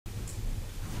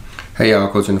Hey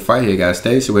y'all, Coach in the Fight here, guys.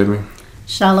 Stay with me.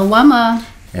 Shalawama.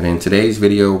 And in today's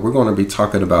video, we're going to be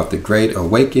talking about the Great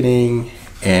Awakening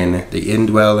and the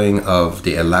indwelling of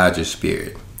the Elijah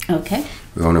spirit. Okay.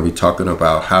 We're going to be talking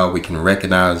about how we can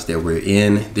recognize that we're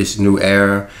in this new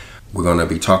era. We're going to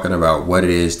be talking about what it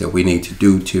is that we need to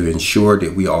do to ensure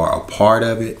that we are a part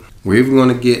of it. We're even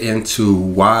going to get into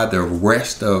why the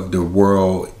rest of the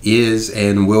world is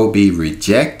and will be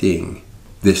rejecting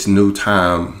this new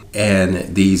time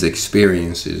and these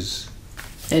experiences.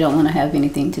 They don't want to have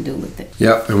anything to do with it.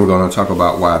 Yep, and we're going to talk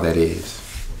about why that is.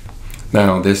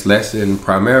 Now, this lesson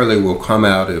primarily will come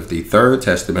out of the Third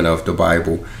Testament of the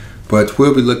Bible, but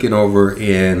we'll be looking over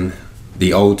in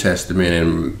the Old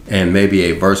Testament and maybe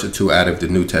a verse or two out of the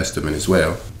New Testament as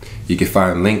well. You can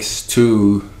find links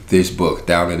to this book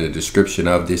down in the description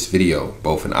of this video,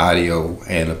 both an audio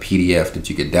and a PDF that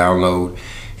you can download,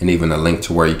 and even a link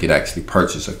to where you could actually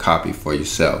purchase a copy for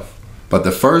yourself. But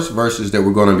the first verses that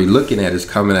we're going to be looking at is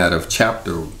coming out of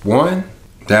chapter 1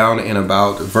 down in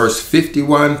about verse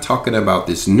 51, talking about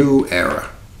this new era.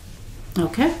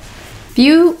 Okay.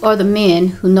 Few are the men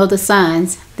who know the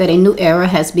signs that a new era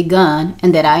has begun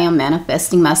and that I am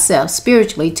manifesting myself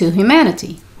spiritually to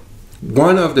humanity.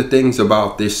 One of the things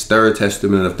about this Third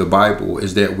Testament of the Bible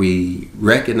is that we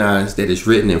recognize that it's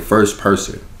written in first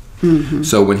person.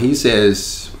 So when he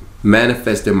says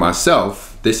manifesting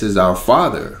myself, this is our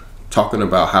Father talking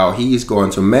about how he's going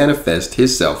to manifest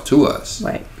himself to us.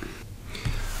 Right.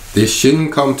 This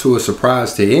shouldn't come to a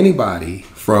surprise to anybody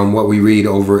from what we read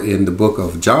over in the book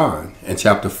of John in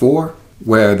chapter 4,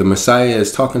 where the Messiah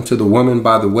is talking to the woman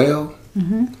by the well.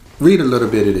 Read a little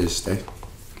bit of this, Stay.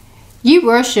 You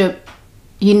worship,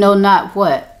 you know not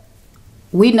what.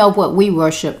 We know what we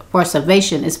worship, for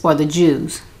salvation is for the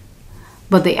Jews.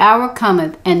 But the hour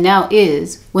cometh, and now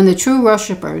is, when the true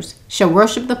worshippers shall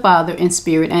worship the Father in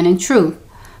spirit and in truth,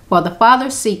 for the Father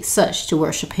seeks such to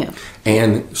worship him.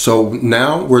 And so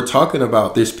now we're talking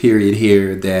about this period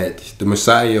here that the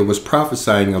Messiah was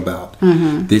prophesying about.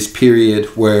 This period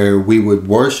where we would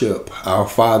worship our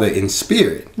Father in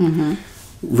spirit.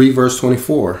 Read verse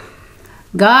 24.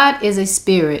 God is a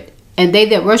spirit, and they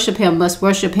that worship him must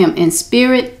worship him in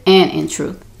spirit and in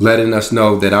truth. Letting us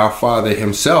know that our Father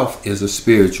himself is a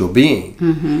spiritual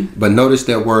being. But notice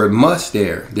that word must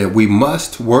there, that we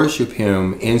must worship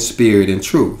him in spirit and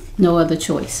truth. No other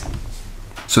choice.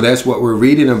 So that's what we're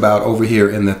reading about over here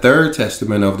in the Third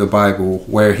Testament of the Bible,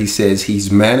 where he says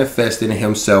he's manifesting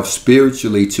himself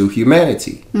spiritually to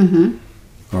humanity.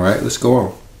 All right, let's go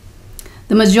on.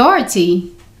 The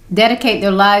majority dedicate their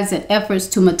lives and efforts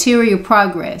to material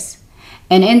progress,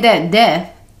 and in that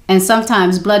death and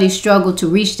sometimes bloody struggle to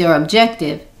reach their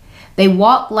objective, they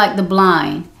walk like the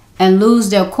blind and lose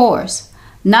their course,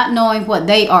 not knowing what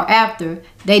they are after.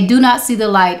 They do not see the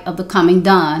light of the coming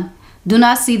dawn, do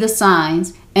not see the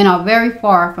signs, and are very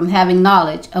far from having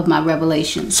knowledge of my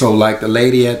revelation. So like the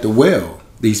lady at the well,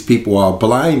 these people are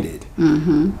blinded.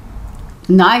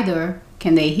 Neither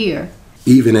can they hear.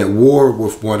 Even at war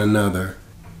with one another,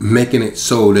 making it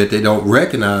so that they don't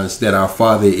recognize that our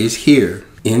Father is here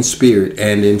in spirit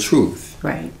and in truth.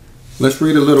 Right. Let's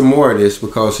read a little more of this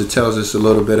because it tells us a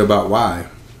little bit about why.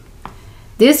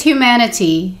 This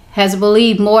humanity has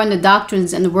believed more in the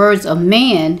doctrines and the words of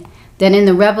man than in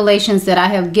the revelations that I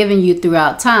have given you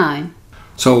throughout time.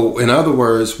 So in other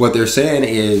words, what they're saying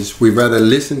is we rather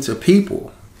listen to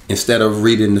people instead of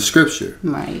reading the scripture.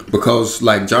 Right. Because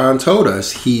like John told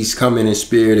us, he's coming in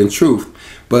spirit and truth.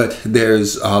 But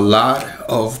there's a lot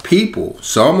of people,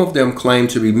 some of them claim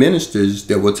to be ministers,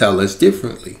 that will tell us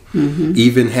differently.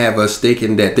 Even have us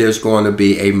thinking that there's going to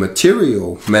be a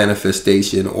material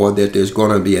manifestation, or that there's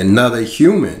going to be another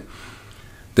human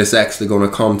that's actually going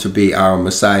to come to be our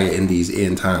Messiah in these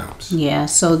end times. Yeah,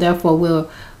 so therefore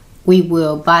we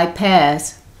will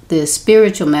bypass the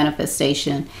spiritual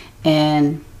manifestation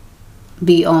and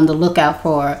be on the lookout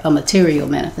for a material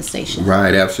manifestation.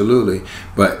 Right, absolutely.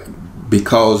 But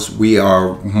because we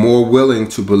are more willing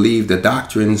to believe the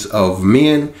doctrines of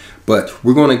men, but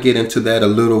we're going to get into that a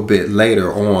little bit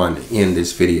later on in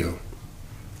this video.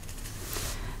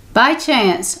 By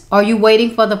chance, are you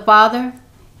waiting for the Father?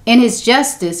 In his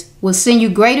justice will send you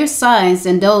greater signs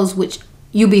than those which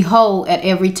you behold at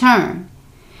every turn,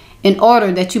 in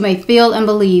order that you may feel and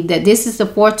believe that this is the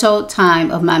foretold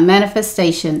time of my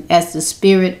manifestation as the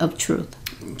Spirit of truth.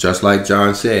 Just like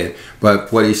John said.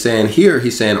 But what he's saying here,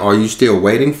 he's saying, are you still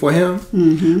waiting for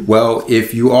him? Well,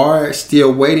 if you are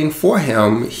still waiting for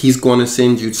him, he's going to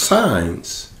send you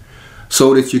signs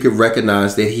so that you can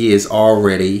recognize that he is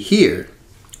already here.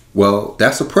 Well,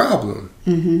 that's a problem.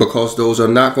 because those are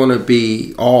not going to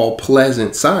be all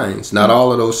pleasant signs. Not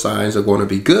all of those signs are going to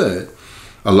be good.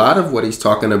 A lot of what he's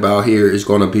talking about here is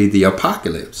going to be the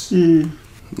apocalypse.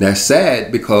 That's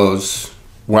sad, because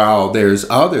while there's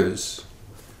others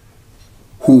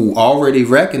who already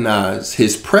recognize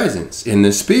his presence in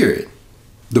the spirit,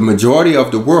 the majority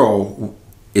of the world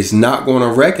is not going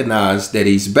to recognize that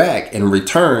he's back and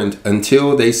returned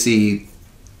until they see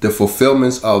the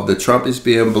fulfillments of the trumpets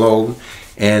being blown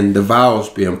and the vials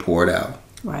being poured out.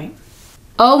 Right.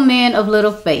 O men of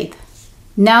little faith,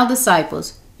 now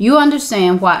disciples, you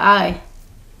understand why I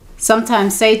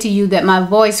sometimes say to you that my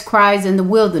voice cries in the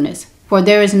wilderness, for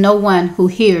there is no one who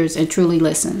hears and truly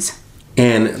listens.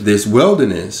 And this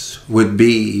wilderness would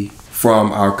be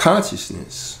from our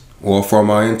consciousness, or from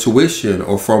our intuition,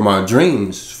 or from our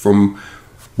dreams, from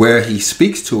where he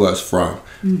speaks to us from.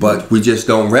 But we just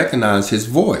don't recognize his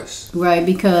voice. Right,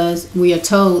 because we are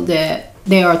told that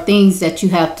there are things that you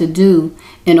have to do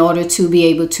in order to be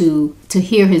able to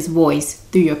hear his voice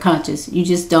through your conscious. You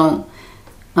just don't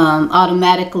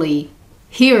automatically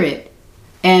hear it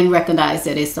and recognize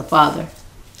that it's the Father.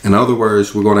 In other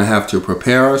words, we're going to have to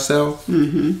prepare ourselves.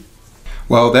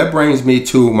 Well, that brings me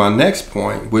to my next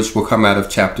point, which will come out of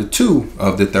chapter 2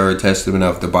 of the Third Testament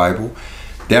of the Bible.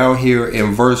 Down here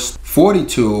in verse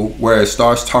 42, where it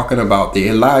starts talking about the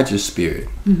Elijah spirit.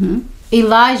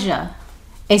 Elijah,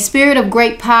 a spirit of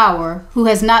great power who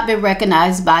has not been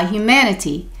recognized by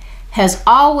humanity, has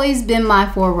always been my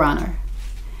forerunner.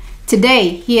 Today,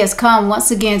 he has come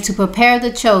once again to prepare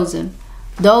the chosen,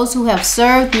 those who have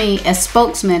served me as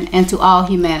spokesman and to all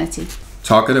humanity.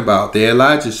 Talking about the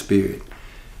Elijah spirit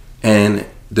and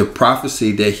the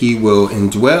prophecy that he will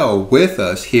indwell with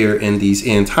us here in these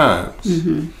end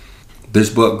times. This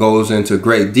book goes into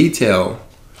great detail,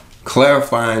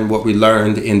 clarifying what we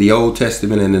learned in the Old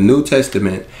Testament and the New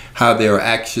Testament, how there are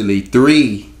actually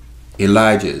 3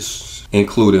 Elijahs,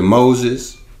 including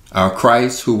Moses, our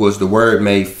Christ, who was the Word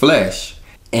made flesh,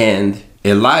 and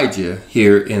Elijah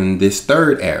here in this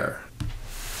third era.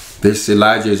 This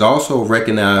Elijah is also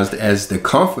recognized as the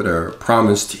comforter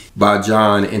promised by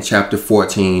John in chapter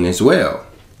 14 as well.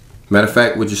 Matter of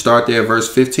fact, would you start there at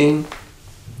verse 15?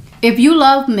 If you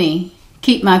love me,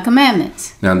 keep my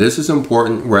commandments. Now this is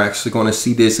important. We're actually going to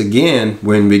see this again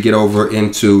when we get over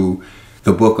into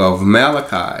the book of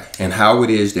Malachi and how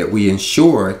it is that we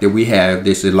ensure that we have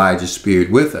this Elijah spirit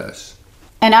with us.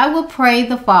 And I will pray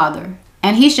the Father,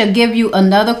 and he shall give you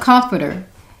another comforter,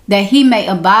 that he may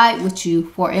abide with you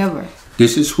forever.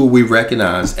 This is who we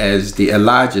recognize as the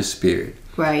Elijah spirit.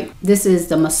 Right. This is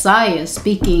the Messiah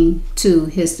speaking to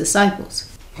his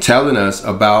disciples, telling us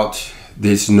about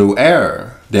this new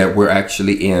era that we're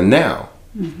actually in now.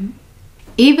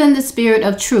 Even the Spirit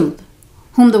of truth,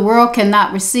 whom the world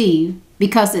cannot receive,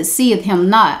 because it seeth him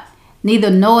not, neither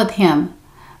knoweth him.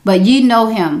 But ye know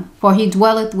him, for he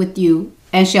dwelleth with you,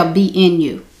 and shall be in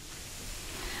you.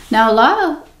 Now a lot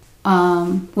of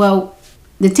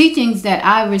the teachings that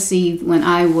I received when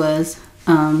I was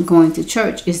going to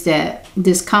church is that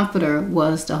this comforter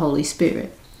was the Holy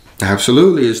Spirit.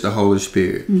 Absolutely, it's the Holy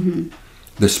Spirit.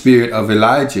 The spirit of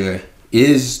Elijah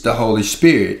is the Holy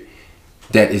Spirit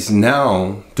that is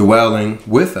now dwelling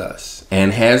with us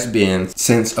and has been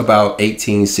since about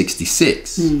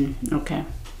 1866. Okay.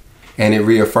 And it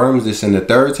reaffirms this in the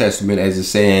Third Testament as it's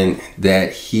saying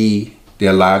that he, the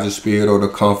Elijah spirit or the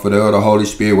comforter or the Holy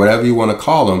Spirit, whatever you want to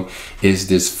call him, is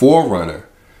this forerunner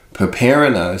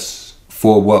preparing us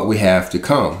for what we have to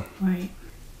come. Right.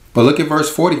 But look at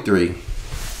verse 43.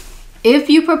 If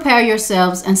you prepare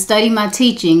yourselves and study my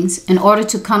teachings in order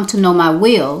to come to know my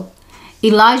will,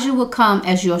 Elijah will come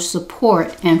as your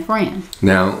support and friend.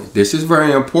 Now, this is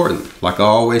very important. Like I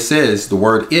always says, the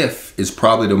word if is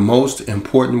probably the most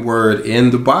important word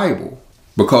in the Bible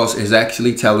because it's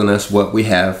actually telling us what we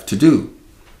have to do.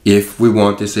 If we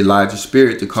want this Elijah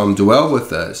spirit to come dwell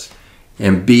with us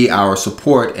and be our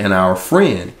support and our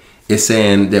friend, it's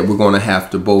saying that we're going to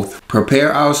have to both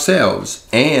prepare ourselves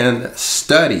and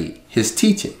study his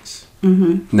teachings.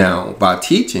 Now, by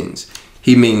teachings,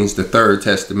 he means the Third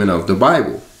Testament of the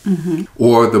Bible,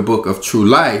 or the book of true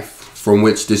life from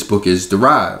which this book is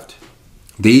derived.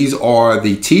 These are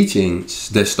the teachings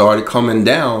that started coming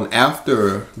down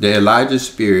after the Elijah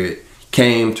spirit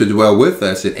came to dwell with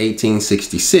us in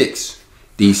 1866.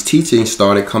 These teachings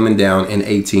started coming down in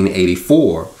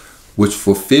 1884, which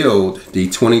fulfilled the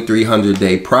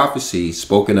 2300-day prophecy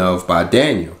spoken of by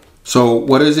Daniel. So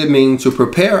what does it mean to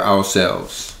prepare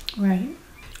ourselves? Right.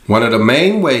 One of the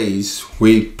main ways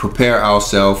we prepare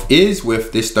ourselves is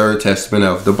with this Third Testament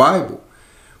of the Bible.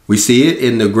 We see it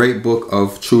in the great book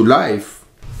of True Life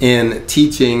in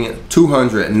teaching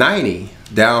 290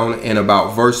 down in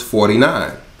about verse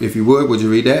 49. If you would you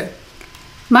read that?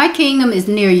 My kingdom is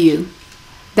near you.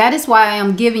 That is why I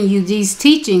am giving you these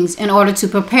teachings in order to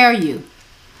prepare you.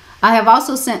 I have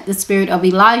also sent the spirit of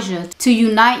Elijah to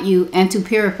unite you and to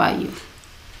purify you.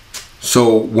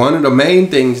 So one of the main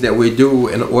things that we do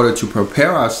in order to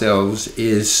prepare ourselves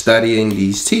is studying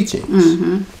these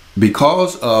teachings.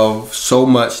 Because of so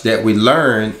much that we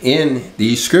learn in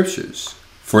these scriptures.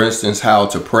 For instance, how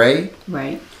to pray,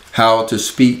 right? How to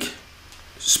speak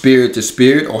spirit to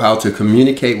spirit, or how to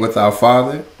communicate with our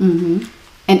Father. An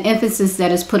emphasis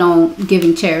that is put on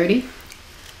giving charity.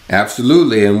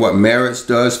 Absolutely, and what marriage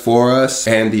does for us,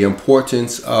 and the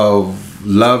importance of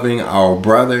loving our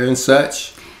brother and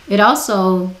such. It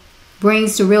also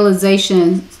brings to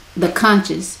realization the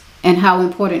conscience and how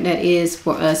important that is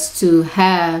for us to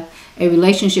have a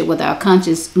relationship with our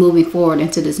conscience moving forward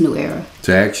into this new era.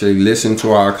 To actually listen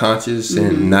to our conscience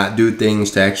and not do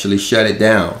things to actually shut it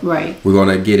down. Right. We're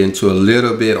going to get into a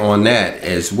little bit on that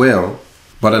as well.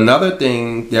 But another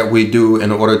thing that we do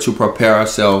in order to prepare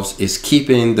ourselves is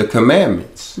keeping the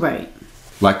commandments. Right.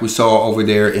 Like we saw over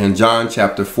there in John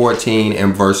chapter 14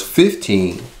 and verse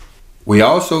 15. We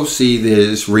also see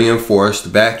this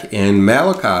reinforced back in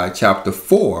Malachi chapter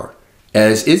 4,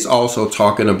 as it's also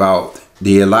talking about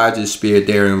the Elijah spirit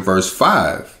there in verse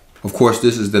 5. Of course,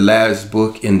 this is the last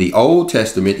book in the Old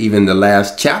Testament, even the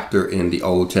last chapter in the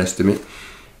Old Testament,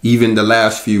 even the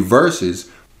last few verses,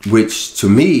 which to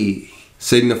me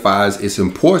signifies its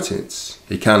importance.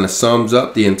 It kind of sums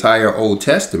up the entire Old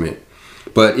Testament.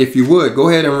 But if you would, go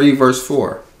ahead and read verse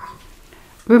 4.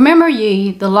 Remember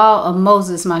ye the law of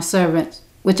Moses my servant,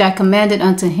 which I commanded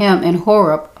unto him in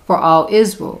Horeb for all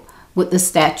Israel, with the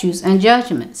statutes and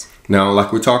judgments. Now,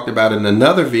 like we talked about in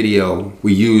another video,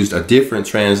 we used a different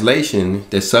translation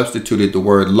that substituted the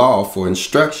word law for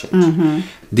instructions.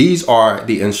 These are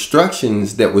the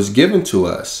instructions that was given to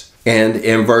us. And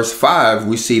in verse 5,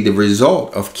 we see the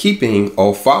result of keeping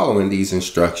or following these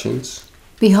instructions.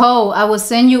 Behold, I will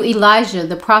send you Elijah,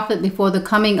 the prophet, before the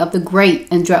coming of the great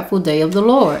and dreadful day of the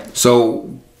Lord.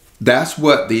 So that's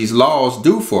what these laws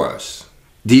do for us.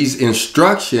 These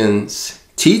instructions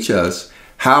teach us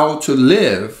how to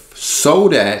live so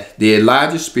that the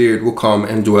Elijah spirit will come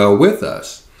and dwell with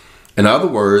us. In other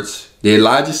words, the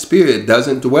Elijah spirit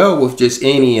doesn't dwell with just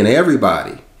any and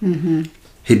everybody.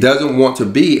 He doesn't want to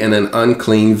be in an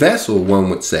unclean vessel,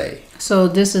 one would say. So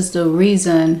this is the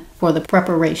reason for the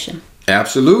preparation.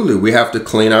 Absolutely. We have to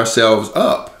clean ourselves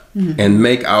up and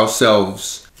make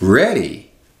ourselves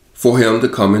ready for him to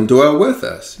come and dwell with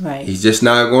us. Right. He's just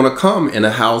not going to come in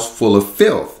a house full of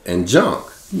filth and junk.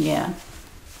 Yeah.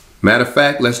 Matter of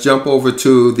fact, let's jump over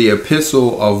to the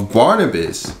epistle of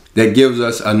Barnabas that gives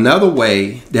us another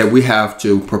way that we have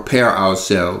to prepare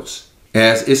ourselves,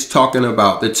 as it's talking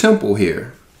about the temple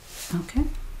here. Okay.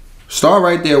 Start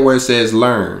right there where it says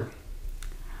learn.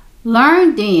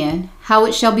 Learn then how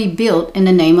it shall be built in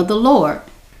the name of the Lord.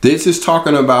 This is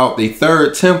talking about the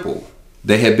third temple.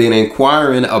 They had been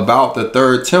inquiring about the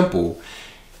third temple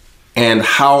and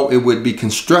how it would be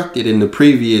constructed in the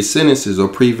previous sentences or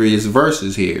previous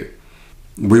verses here.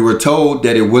 We were told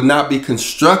that it would not be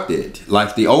constructed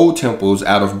like the old temples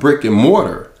out of brick and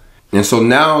mortar. And so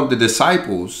now the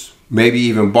disciples, maybe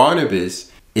even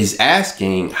Barnabas, is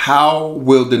asking, how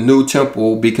will the new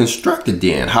temple be constructed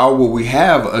then? How will we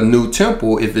have a new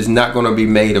temple if it's not going to be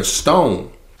made of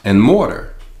stone and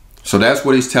mortar? So that's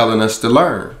what he's telling us to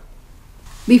learn.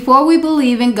 Before we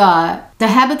believe in God, the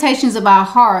habitations of our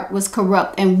heart was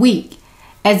corrupt and weak,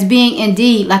 as being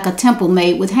indeed like a temple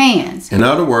made with hands. In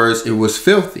other words, it was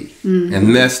filthy and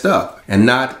messed up, and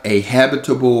not a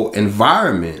habitable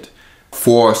environment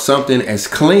for something as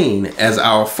clean as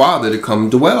our Father to come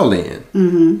dwell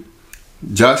in.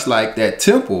 Just like that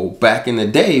temple back in the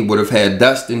day would have had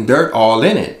dust and dirt all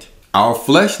in it. Our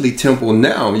fleshly temple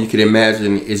now, you can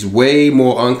imagine, is way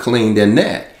more unclean than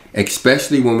that,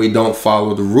 especially when we don't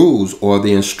follow the rules or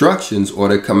the instructions or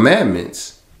the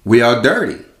commandments. We are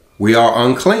dirty. We are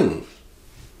unclean.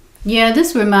 Yeah,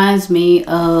 this reminds me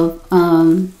of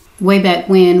way back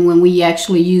when we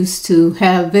actually used to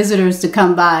have visitors to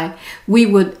come by. We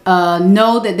would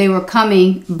know that they were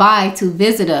coming by to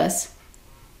visit us,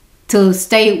 to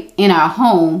stay in our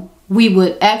home. We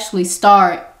would actually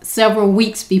start several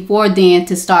weeks before then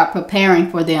to start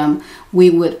preparing for them. We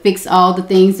would fix all the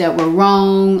things that were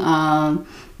wrong,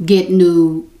 get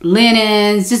new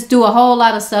linens, just do a whole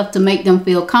lot of stuff to make them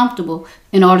feel comfortable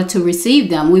in order to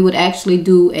receive them. We would actually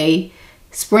do a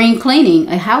spring cleaning,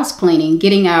 a house cleaning,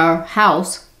 getting our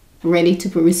house ready to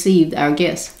receive our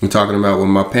guests. You're talking about when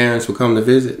my parents would come to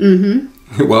visit?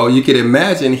 Well, you can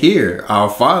imagine here our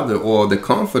Father or the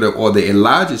Comforter or the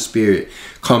Elijah Spirit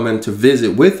coming to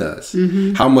visit with us.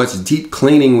 How much deep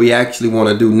cleaning we actually want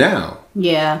to do now.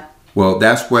 Yeah. Well,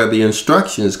 that's where the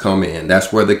instructions come in.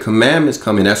 That's where the commandments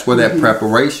come in. That's where that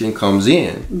preparation comes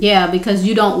in. Yeah, because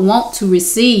you don't want to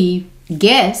receive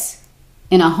guests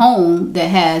in a home that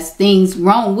has things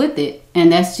wrong with it.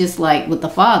 And that's just like with the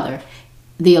Father.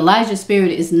 The Elijah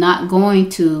Spirit is not going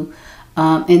to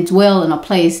indwell in a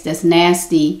place that's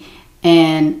nasty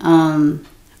and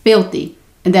filthy.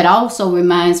 And that also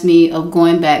reminds me of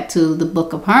going back to the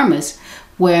book of Hermas,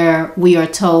 where we are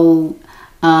told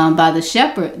by the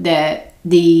shepherd that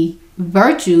the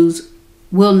virtues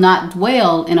will not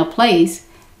dwell in a place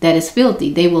that is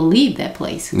filthy. They will leave that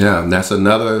place. Yeah, and that's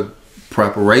another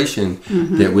preparation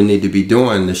that we need to be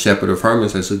doing. The shepherd of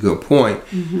Hermas, that's a good point.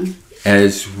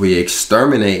 As we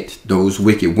exterminate those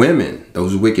wicked women,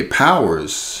 those wicked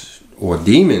powers, or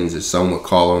demons as some would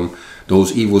call them,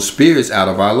 those evil spirits out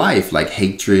of our life, like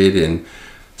hatred and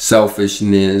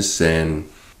selfishness and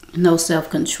no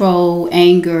self-control,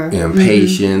 anger,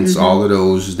 impatience, all of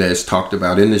those that's talked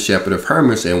about in the shepherd of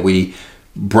Hermas, and we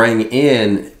bring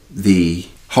in the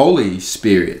holy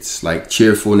spirits like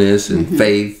cheerfulness and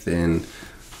faith and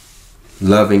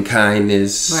loving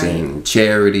kindness and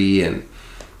charity. And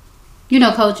you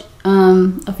know, Coach,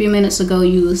 a few minutes ago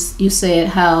you said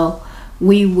how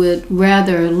we would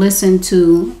rather listen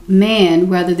to man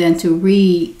rather than to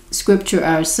read scripture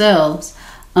ourselves.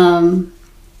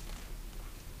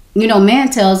 You know, man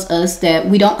tells us that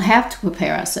we don't have to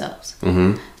prepare ourselves,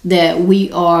 that we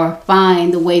are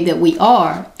fine the way that we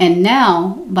are. And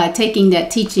now, by taking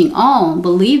that teaching on,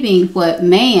 believing what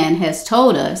man has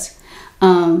told us,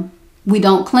 we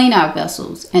don't clean our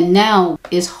vessels. And now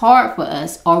it's hard for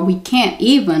us, or we can't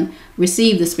even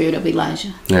receive the spirit of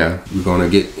Elijah. Yeah, we're going to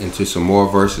get into some more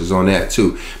verses on that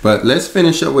too. But let's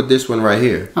finish up with this one right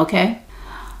here. Okay.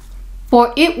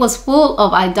 For it was full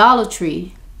of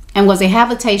idolatry and was a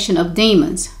habitation of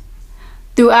demons,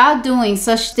 throughout doing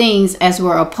such things as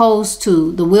were opposed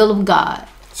to the will of God.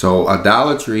 So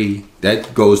idolatry,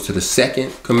 that goes to the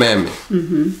second commandment.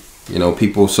 You know,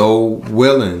 people so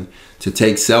willing to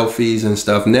take selfies and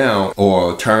stuff now,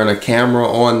 or turn a camera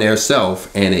on their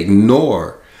self and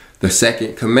ignore the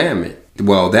second commandment.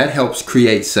 Well, that helps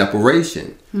create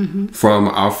separation from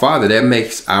our Father. That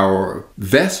makes our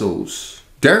vessels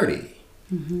dirty,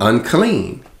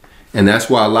 unclean. And that's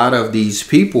why a lot of these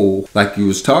people, like you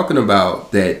was talking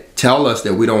about, that tell us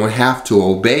that we don't have to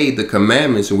obey the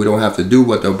commandments and we don't have to do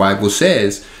what the Bible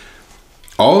says,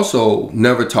 also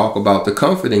never talk about the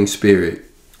comforting spirit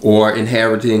or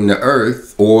inheriting the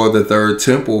earth or the third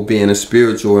temple being a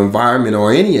spiritual environment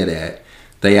or any of that.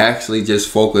 They actually just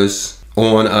focus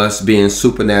on us being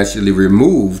supernaturally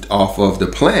removed off of the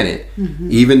planet,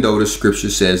 even though the scripture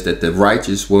says that the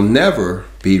righteous will never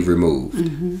be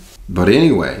removed. But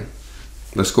anyway,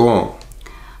 let's go on.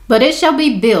 But it shall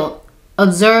be built,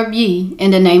 observe ye,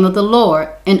 in the name of the Lord,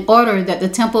 in order that the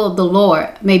temple of the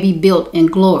Lord may be built in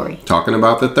glory. Talking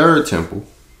about the third temple.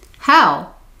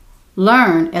 How?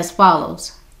 Learn as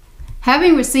follows.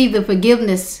 Having received the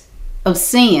forgiveness of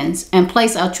sins and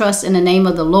placed our trust in the name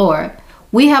of the Lord,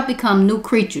 we have become new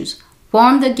creatures,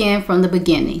 formed again from the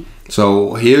beginning.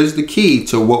 So here's the key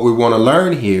to what we want to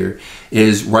learn here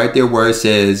is right there where it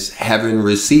says, having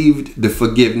received the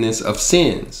forgiveness of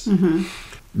sins.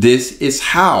 This is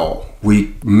how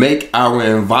we make our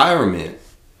environment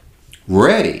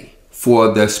ready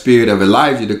for the spirit of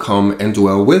Elijah to come and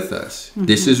dwell with us.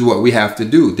 This is what we have to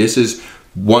do. This is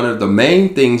one of the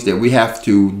main things that we have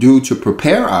to do to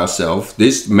prepare ourselves.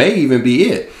 This may even be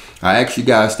it. I ask you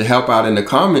guys to help out in the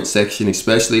comment section,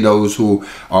 especially those who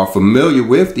are familiar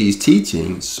with these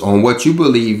teachings, on what you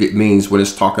believe it means when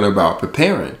it's talking about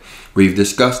preparing. We've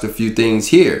discussed a few things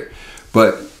here,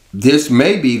 but this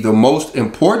may be the most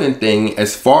important thing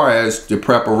as far as the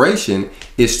preparation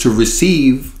is to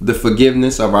receive the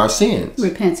forgiveness of our sins.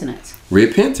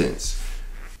 Repentance,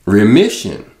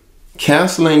 remission,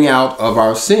 canceling out of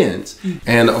our sins.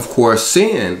 And of course,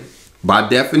 sin, by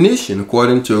definition,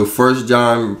 according to 1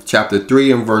 John chapter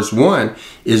 3 and verse 1,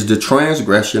 is the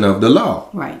transgression of the law.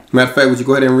 Right. Matter of fact, would you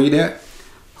go ahead and read that?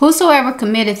 Whosoever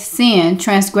committeth sin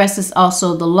transgresses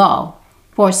also the law,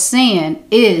 for sin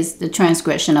is the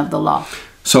transgression of the law.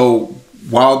 So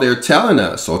while they're telling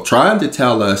us or trying to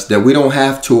tell us that we don't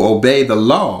have to obey the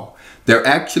law, they're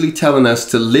actually telling us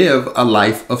to live a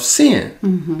life of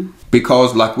sin.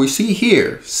 Because like we see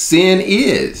here, sin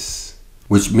is,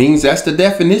 which means that's the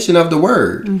definition of the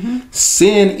word.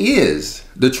 Sin is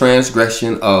the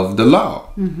transgression of the law.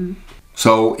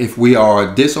 So if we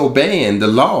are disobeying the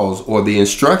laws or the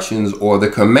instructions or the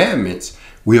commandments,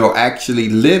 we are actually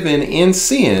living in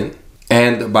sin.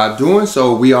 And by doing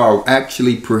so, we are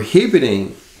actually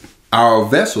prohibiting our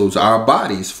vessels, our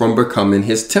bodies, from becoming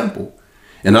his temple.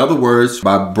 In other words,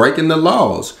 by breaking the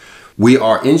laws, we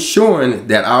are ensuring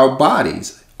that our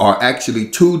bodies are actually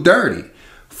too dirty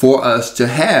for us to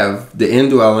have the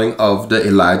indwelling of the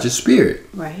Elijah spirit.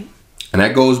 Right. And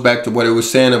that goes back to what it was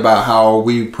saying about how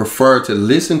we prefer to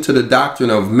listen to the doctrine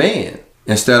of man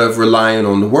instead of relying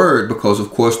on the word, because of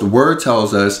course the word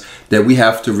tells us that we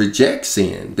have to reject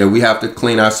sin, that we have to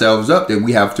clean ourselves up, that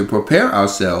we have to prepare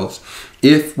ourselves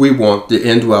if we want the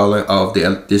indwelling of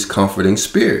this comforting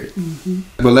spirit.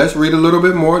 But let's read a little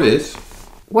bit more of this.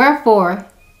 Wherefore,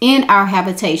 in our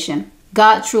habitation,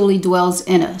 God truly dwells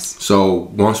in us.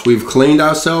 So once we've cleaned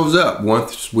ourselves up,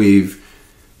 once we've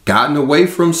gotten away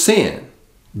from sin,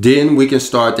 then we can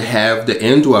start to have the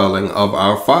indwelling of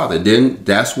our Father. Then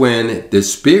that's when the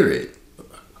spirit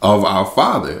of our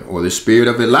Father, or the spirit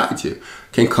of Elijah,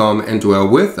 can come and dwell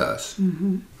with us.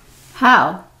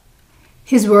 How?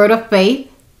 His word of faith,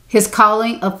 his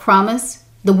calling of promise,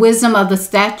 the wisdom of the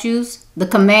statutes, the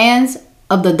commands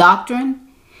of the doctrine,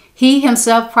 he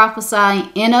himself prophesying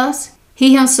in us,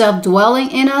 he himself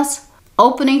dwelling in us,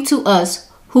 opening to us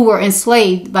who were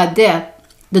enslaved by death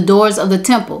the doors of the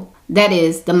temple, that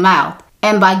is, the mouth,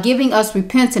 and by giving us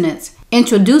repentance,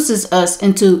 introduces us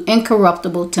into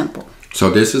incorruptible temple. So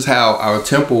this is how our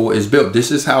temple is built.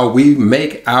 This is how we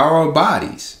make our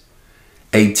bodies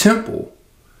a temple,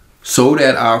 so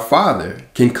that our Father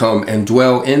can come and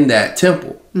dwell in that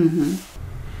temple.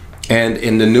 And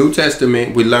in the New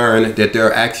Testament, we learn that there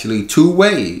are actually two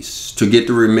ways to get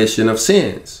the remission of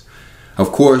sins.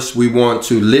 Of course, we want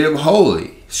to live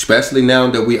holy, especially now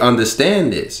that we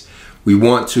understand this. We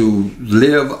want to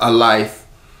live a life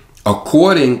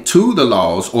according to the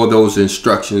laws, or those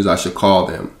instructions, I should call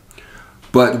them.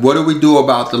 But what do we do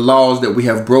about the laws that we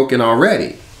have broken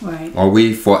already? Right. Are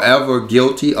we forever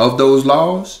guilty of those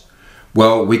laws?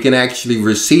 Well, we can actually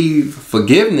receive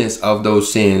forgiveness of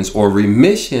those sins, or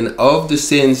remission of the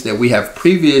sins that we have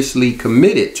previously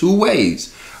committed, two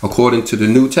ways, according to the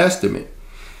New Testament.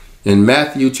 In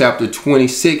Matthew chapter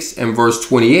 26 and verse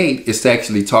 28, it's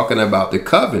actually talking about the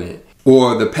covenant,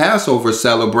 or the Passover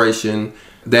celebration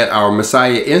that our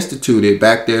Messiah instituted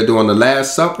back there during the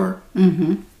Last Supper.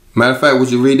 Matter of fact,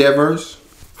 would you read that verse?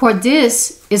 For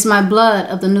this is my blood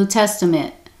of the New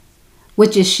Testament,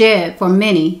 which is shed for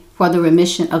many for the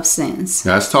remission of sins.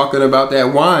 That's talking about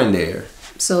that wine there.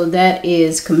 So that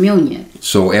is communion.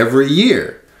 So every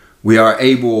year we are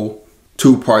able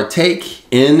to partake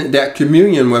in that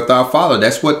communion with our Father.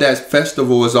 That's what that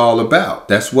festival is all about.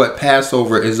 That's what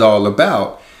Passover is all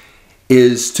about,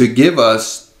 is to give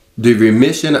us the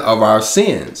remission of our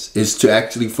sins, is to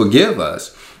actually forgive us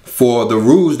for the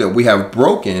rules that we have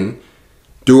broken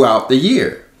throughout the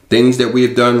year. Things that we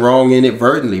have done wrong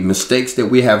inadvertently, mistakes that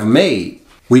we have made.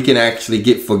 We can actually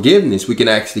get forgiveness. We can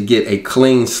actually get a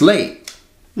clean slate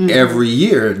every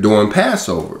year during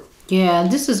Passover. Yeah,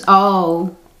 this is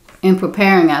all in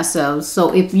preparing ourselves.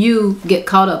 So if you get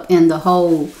caught up in the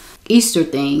whole Easter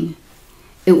thing,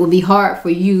 it will be hard for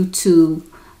you to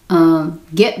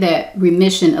get that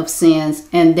remission of sins.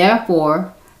 And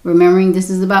therefore, remembering this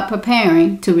is about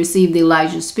preparing to receive the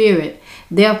Elijah spirit,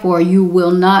 therefore you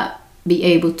will not be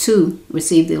able to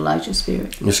receive the Elijah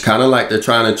spirit. It's kind of like they're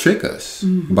trying to trick us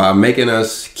by making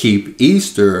us keep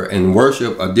Easter and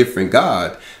worship a different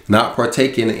God, not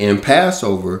partaking in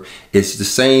Passover. It's the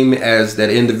same as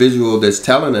that individual that's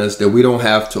telling us that we don't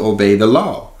have to obey the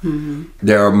law.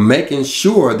 They're making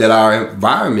sure that our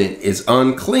environment is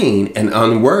unclean and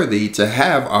unworthy to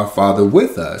have our Father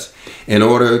with us, in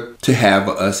order to have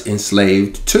us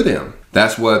enslaved to them.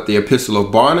 That's what the epistle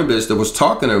of Barnabas that was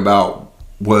talking about,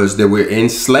 was that we're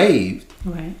enslaved.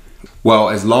 Right. Well,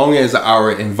 as long as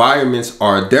our environments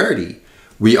are dirty,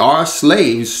 we are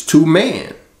slaves to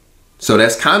man. So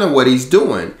that's kind of what he's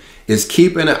doing, is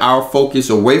keeping our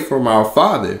focus away from our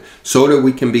Father, so that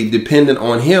we can be dependent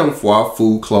on him for our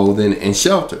food, clothing, and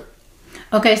shelter.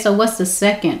 Okay, so what's the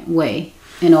second way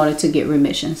in order to get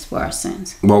remissions for our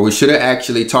sins? Well, we should have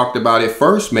actually talked about it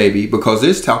first, maybe, because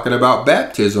it's talking about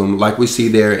baptism, like we see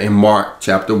there in Mark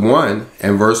chapter 1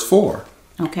 and verse 4.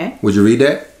 Okay. Would you read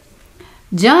that?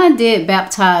 John did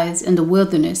baptize in the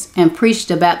wilderness and preached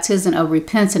the baptism of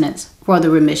repentance for the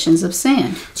remissions of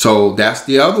sin. So that's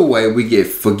the other way we get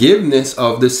forgiveness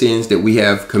of the sins that we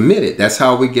have committed. That's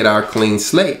how we get our clean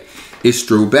slate, is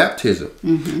through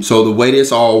baptism. So the way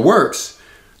this all works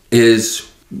is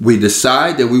we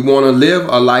decide that we want to live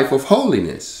a life of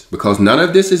holiness, because none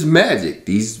of this is magic.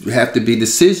 These have to be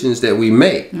decisions that we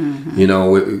make. You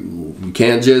know, we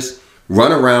can't just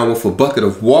run around with a bucket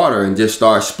of water and just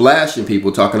start splashing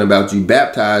people, talking about you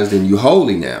baptized and you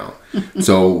holy now.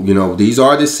 So, you know, these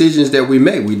are decisions that we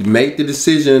make. We make the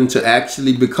decision to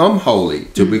actually become holy,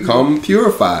 to become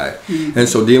purified. And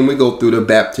so then we go through the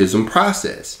baptism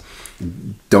process.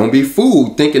 Don't be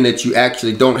fooled thinking that you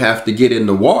actually don't have to get in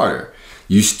the water.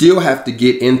 You still have to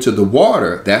get into the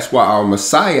water. That's why our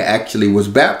Messiah actually was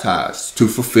baptized, to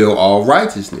fulfill all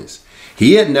righteousness.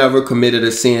 He had never committed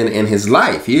a sin in his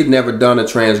life. He had never done a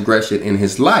transgression in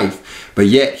his life. But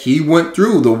yet he went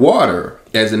through the water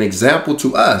as an example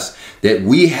to us that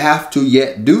we have to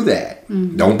yet do that.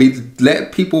 Don't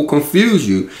let people confuse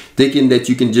you thinking that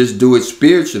you can just do it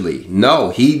spiritually. No,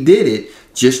 he did it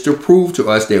just to prove to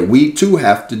us that we too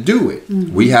have to do it.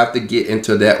 We have to get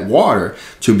into that water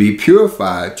to be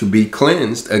purified, to be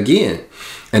cleansed again.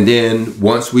 And then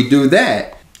once we do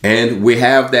that, and we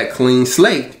have that clean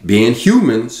slate, being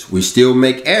humans, we still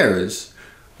make errors.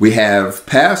 We have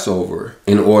Passover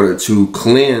in order to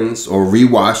cleanse or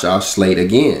rewash our slate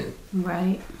again.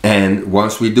 Right. And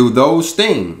once we do those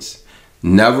things,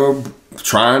 never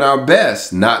trying our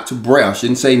best not to break, I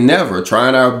shouldn't say never,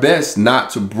 trying our best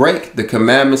not to break the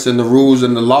commandments and the rules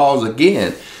and the laws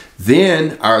again,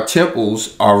 then our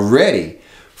temples are ready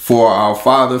for our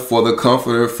Father, for the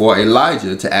Comforter, for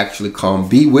Elijah to actually come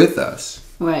be with us.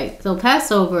 Right. So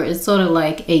Passover is sort of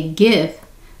like a gift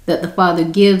that the Father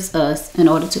gives us in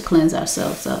order to cleanse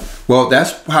ourselves up. Well,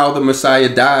 that's how the Messiah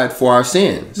died for our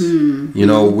sins. You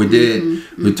know,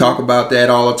 we talk about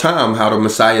that all the time, how the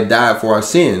Messiah died for our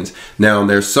sins. Now,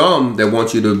 there's some that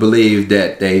want you to believe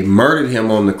that they murdered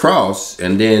him on the cross,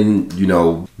 and then, you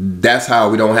know, that's how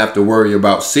we don't have to worry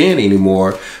about sin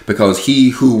anymore, because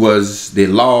he who was the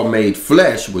law made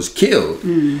flesh was killed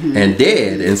and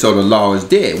dead, and so the law is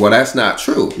dead. Well, that's not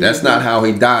true. That's not how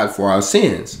he died for our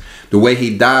sins. The way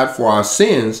he died for our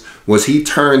sins was he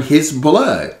turned his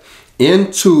blood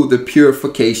into the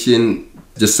purification,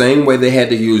 the same way they had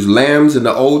to use lambs in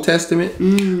the Old Testament.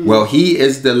 Well, he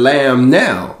is the lamb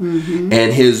now,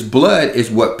 and his blood is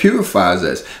what purifies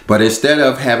us. But instead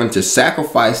of having to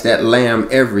sacrifice that lamb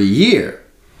every year,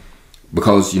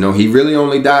 because, you know, he really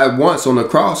only died once on the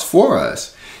cross for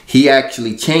us, he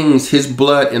actually changed his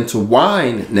blood into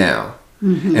wine now.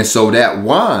 And so that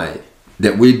wine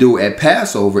that we do at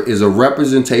Passover is a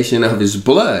representation of his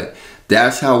blood.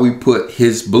 That's how we put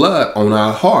his blood on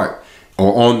our heart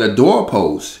or on the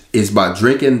doorpost, is by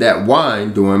drinking that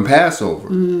wine during Passover.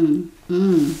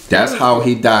 That's how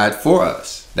he died for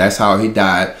us. That's how he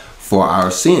died for our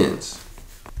sins.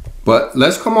 But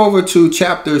let's come over to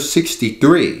chapter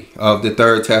 63 of the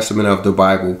Third Testament of the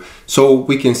Bible, so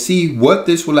we can see what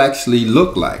this will actually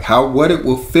look like, what it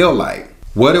will feel like,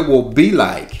 what it will be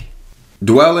like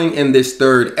dwelling in this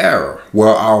third era where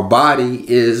our body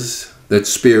is the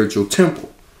spiritual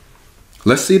temple.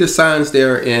 Let's see the signs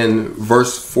there in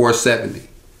verse 470.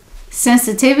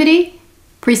 Sensitivity,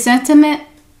 presentiment,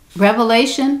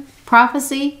 revelation,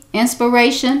 prophecy,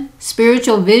 inspiration,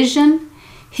 spiritual vision,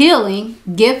 healing,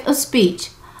 gift of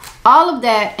speech. All of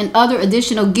that and other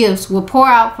additional gifts will pour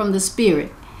out from the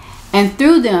Spirit, and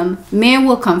through them men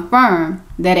will confirm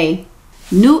that a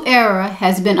new era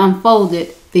has been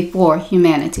unfolded before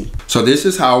humanity. So this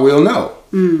is how we'll know.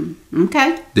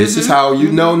 Okay. This is how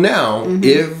you know now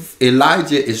if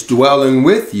Elijah is dwelling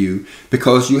with you,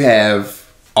 because you have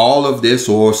all of this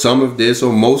or some of this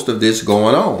or most of this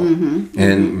going on.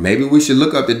 And maybe we should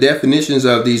look up the definitions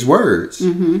of these words.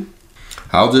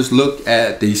 I'll just look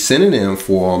at the synonym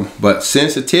for them. But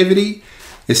sensitivity,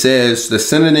 it says the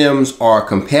synonyms are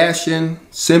compassion,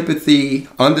 sympathy,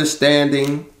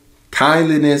 understanding,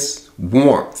 kindliness,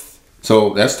 warmth.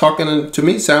 So that's talking to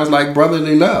me, sounds like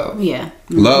brotherly love. Yeah.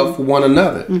 Love for one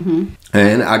another.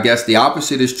 And I guess the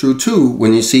opposite is true too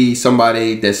when you see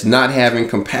somebody that's not having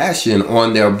compassion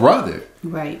on their brother.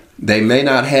 Right. They may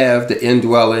not have the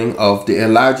indwelling of the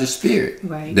Elijah spirit.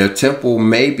 Right. Their temple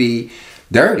may be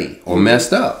dirty or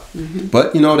messed up.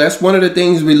 But, you know, that's one of the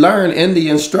things we learn in the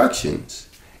instructions,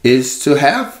 is to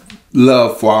have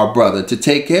love for our brother, to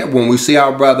take care when we see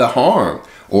our brother harmed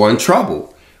or in trouble.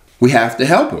 We have to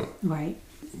help him. Right.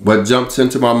 What jumps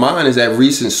into my mind is that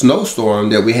recent snowstorm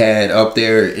that we had up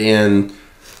there in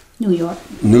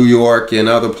New York and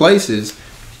other places,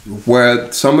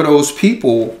 where some of those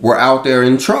people were out there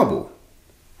in trouble,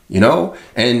 you know?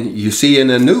 And you see in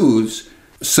the news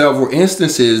several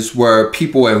instances where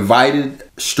people invited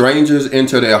strangers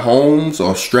into their homes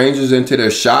or strangers into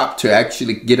their shop to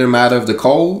actually get them out of the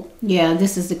cold. Yeah,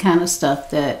 this is the kind of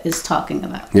stuff that is talking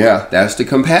about. Yeah, that's the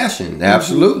compassion.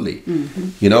 Absolutely.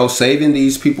 You know, saving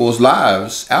these people's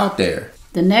lives out there.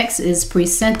 The next is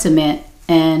presentiment,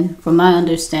 And from my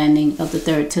understanding of the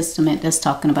Third Testament, that's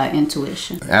talking about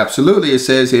intuition. Absolutely. It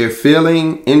says here,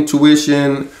 feeling,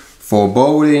 intuition,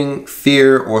 foreboding,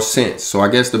 fear, or sense. So I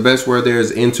guess the best word there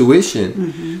is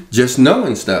intuition. Just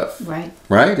knowing stuff. Right.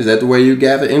 Right? Is that the way you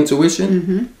gather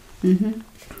intuition?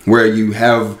 Where you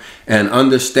have an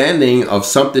understanding of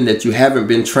something that you haven't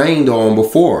been trained on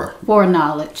before.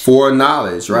 Foreknowledge.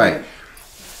 Foreknowledge, right.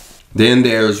 Then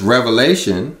there's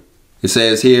revelation. It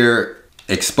says here,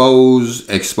 expose,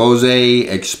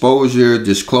 exposure,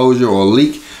 disclosure, or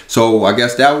leak. So I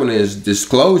guess that one is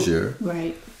disclosure.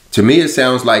 Right. To me, it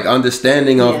sounds like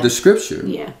understanding of the scripture.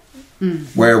 Yeah.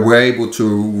 Where we're able to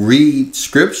read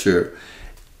scripture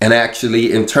and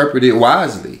actually interpret it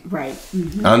wisely. Right.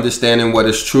 Understanding what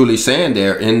it's truly saying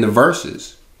there in the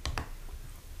verses.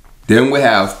 Then we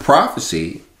have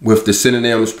prophecy with the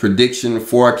synonyms prediction,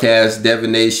 forecast,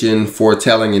 divination,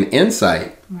 foretelling, and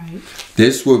insight. Right.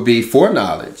 This would be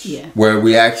foreknowledge, where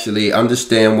we actually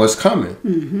understand what's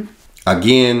coming.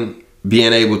 Again,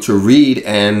 being able to read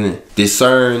and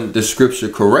discern the scripture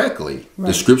correctly.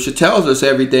 The scripture tells us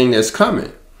everything that's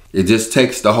coming. It just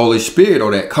takes the Holy Spirit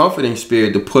or that comforting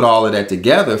spirit to put all of that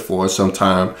together for us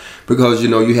sometime, because, you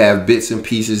know, you have bits and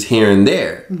pieces here and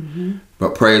there.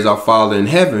 But praise our Father in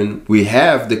heaven, we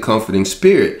have the comforting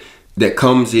spirit that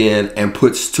comes in and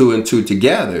puts two and two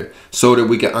together so that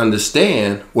we can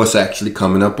understand what's actually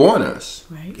coming up on us,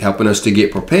 helping us to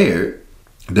get prepared.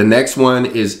 The next one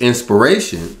is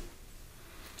inspiration,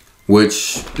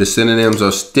 which the synonyms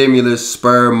are stimulus,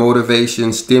 spur,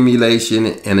 motivation, stimulation,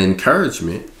 and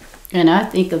encouragement. And I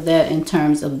think of that in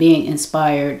terms of being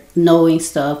inspired, knowing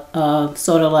stuff,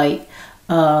 sort of like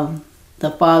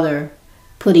the Father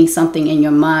putting something in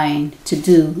your mind to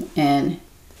do, and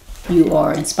you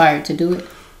are inspired to do it.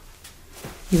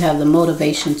 You have the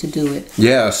motivation to do it.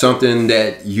 Yeah, something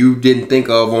that you didn't think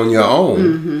of on your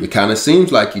own. It kind of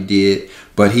seems like you did,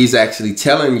 but he's actually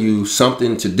telling you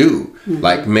something to do,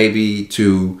 like maybe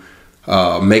to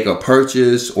make a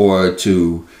purchase or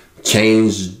to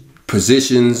change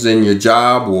positions in your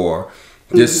job, or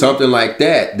just something like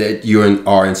that you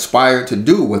are inspired to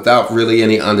do without really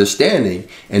any understanding.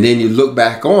 And then you look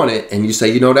back on it and you say,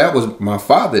 you know, that was my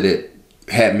Father that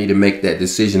had me to make that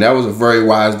decision. That was a very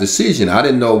wise decision. I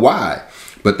didn't know why,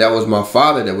 but that was my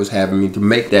Father that was having me to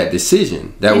make that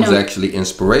decision. That was actually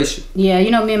inspiration. Yeah,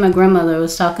 you know, me and my grandmother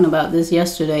was talking about this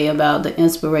yesterday, about the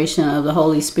inspiration of the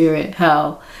Holy Spirit,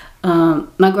 how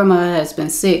my grandmother has been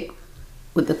sick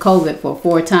with the COVID for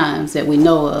 4 times that we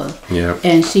know of. Yeah.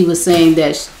 And she was saying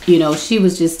that, you know, she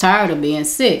was just tired of being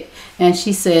sick. And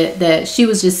she said that she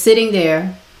was just sitting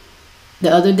there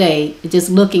the other day, just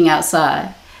looking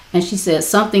outside. And she said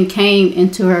something came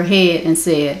into her head and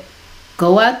said,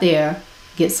 go out there,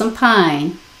 get some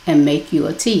pine, and make you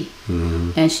a tea.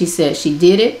 And she said she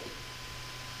did it,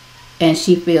 and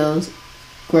she feels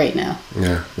great now.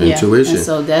 Yeah, intuition. And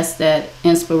so that's that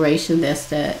inspiration, that's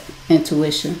that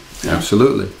intuition.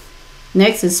 Absolutely.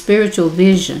 Next is spiritual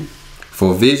vision.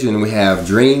 For vision, we have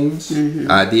dreams,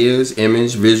 ideas,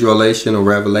 image, visualization, or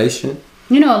revelation.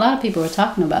 You know, a lot of people are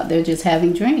talking about they're just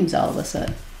having dreams all of a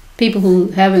sudden. People who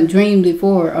haven't dreamed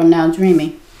before are now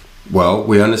dreaming. Well,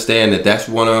 we understand that that's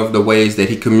one of the ways that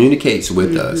he communicates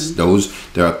with us.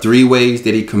 There are 3 ways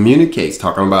that he communicates.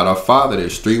 Talking about our Father,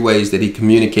 there's 3 ways that he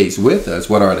communicates with us.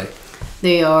 What are they?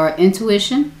 They are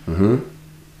intuition,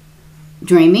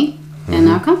 dreaming, and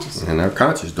our conscious. And our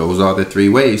conscious. Those are the 3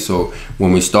 ways. So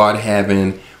when we start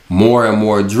having more and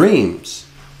more dreams,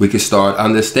 we can start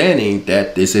understanding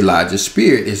that this Elijah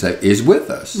spirit is with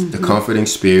us. The comforting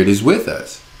spirit is with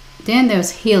us. Then there's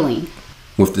healing.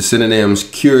 With the synonyms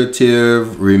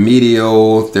curative,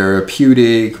 remedial,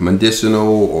 therapeutic,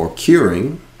 medicinal, or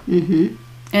curing.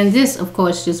 And this, of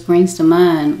course, just brings to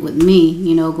mind with me,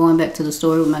 you know, going back to the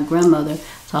story with my grandmother,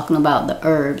 talking about the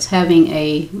herbs, having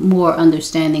a more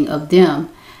understanding of them,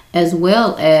 as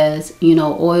well as, you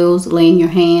know, oils, laying your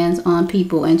hands on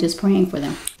people and just praying for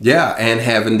them. Yeah, and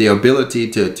having the ability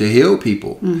to heal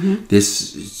people.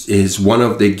 This is one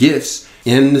of the gifts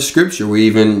in the scripture. We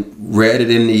even read it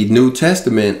in the New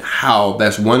Testament, how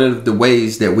that's one of the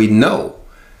ways that we know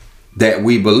that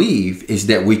we believe is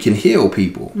that we can heal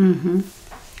people.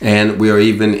 And we are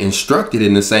even instructed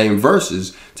in the same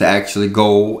verses to actually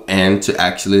go and to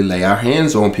actually lay our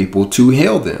hands on people to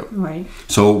heal them. Right.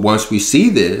 So once we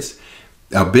see this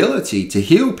ability to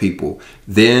heal people,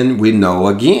 then we know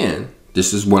again,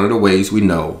 this is one of the ways we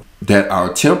know that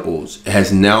our temples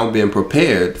has now been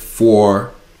prepared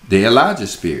for the Elijah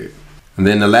spirit. And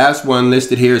then the last one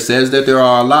listed here says that there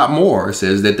are a lot more. It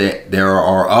says that there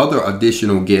are other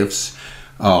additional gifts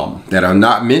that are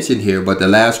not mentioned here, but the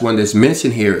last one that's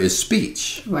mentioned here is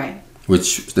speech. Right.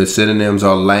 which the synonyms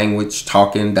are language,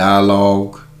 talking,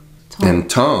 dialogue, and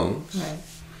tongues, Right.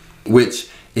 which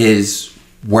is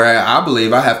where I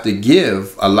believe I have to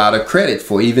give a lot of credit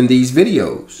for even these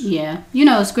videos. Yeah. You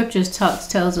know, scriptures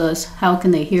tells us how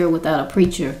can they hear without a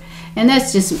preacher? And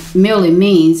that's just merely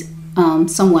means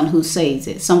someone who says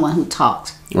it, someone who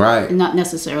talks. Right. Not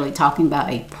necessarily talking about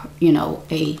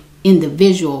a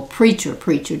individual preacher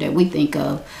that we think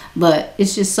of, but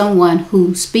it's just someone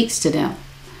who speaks to them.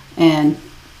 And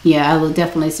yeah, I will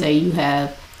definitely say you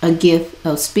have a gift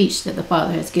of speech that the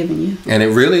Father has given you. And it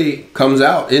really comes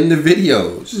out in the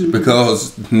videos,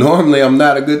 because normally I'm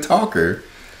not a good talker.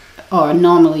 Or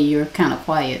normally you're kind of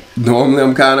quiet. Normally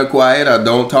I'm kind of quiet. I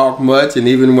don't talk much. And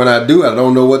even when I do, I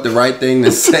don't know what the right thing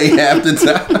to say half the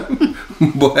time.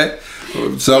 But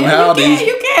somehow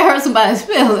you can't hurt somebody's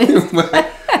feelings.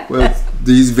 well,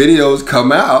 these videos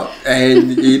come out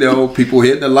and, people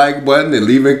hit the like button and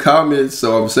leaving comments.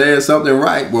 So I'm saying something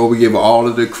right. Well, we give all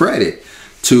of the credit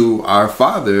to our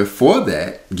Father for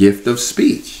that gift of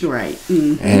speech. Right.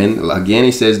 Mm-hmm. And again,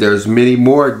 he says there's many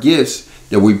more gifts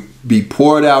that we be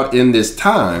poured out in this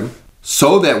time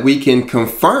so that we can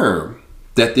confirm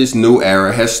that this new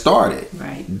era has started.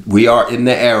 Right. We are in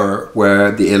the era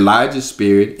where the Elijah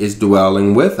spirit is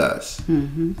dwelling with us.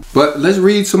 Mm-hmm. But let's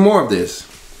read some more of this.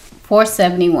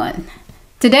 471.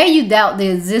 Today you doubt the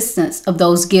existence of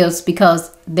those gifts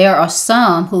because there are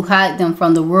some who hide them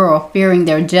from the world, fearing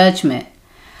their judgment.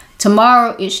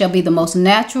 Tomorrow it shall be the most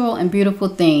natural and beautiful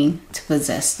thing to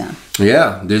possess them.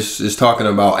 Yeah, this is talking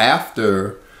about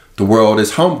after the world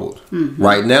is humbled. Mm-hmm.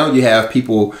 Right now you have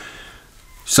people,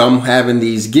 some having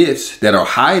these gifts that are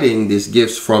hiding these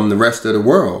gifts from the rest of the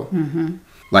world. Mm-hmm.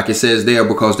 Like it says there,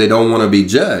 because they don't want to be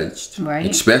judged. Right.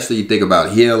 Especially you think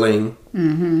about healing,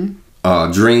 mm-hmm.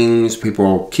 Dreams. People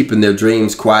are keeping their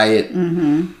dreams quiet.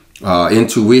 Mm-hmm.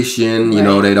 Intuition,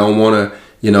 right. They don't want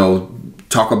to,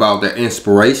 talk about their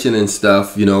inspiration and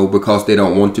stuff, because they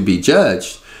don't want to be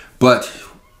judged. But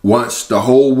once the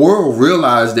whole world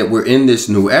realizes that we're in this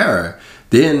new era,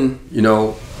 then,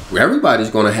 everybody's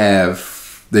going to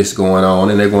have this going on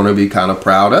and they're going to be kind of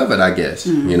proud of it, I guess.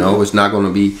 Mm-hmm. It's not going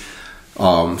to be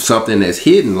something that's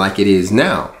hidden like it is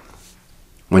now.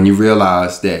 When you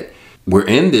realize that we're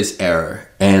in this era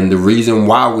and the reason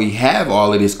why we have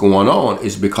all of this going on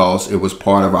is because it was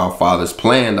part of our Father's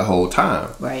plan the whole time.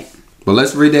 Right. But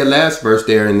let's read that last verse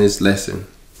there in this lesson.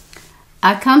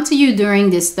 I come to you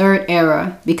during this third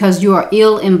era because you are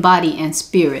ill in body and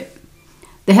spirit.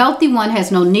 The healthy one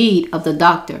has no need of the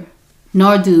doctor,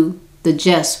 nor do the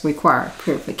just require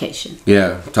purification.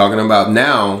 Yeah, talking about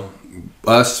now,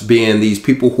 us being these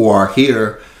people who are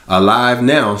here alive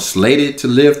now, slated to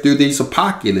live through these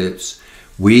apocalypse,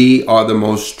 we are the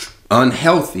most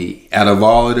unhealthy out of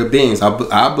all of the beings.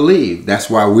 I believe that's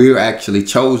why we're actually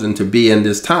chosen to be in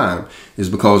this time, is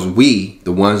because we,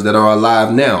 the ones that are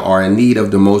alive now, are in need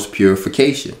of the most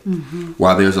purification. Mm-hmm.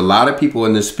 While there's a lot of people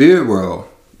in the spirit world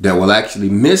that will actually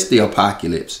miss the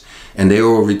apocalypse and they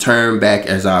will return back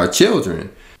as our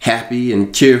children, happy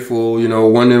and cheerful,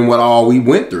 wondering what all we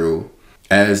went through,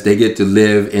 as they get to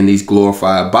live in these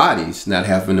glorified bodies, not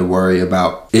having to worry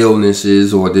about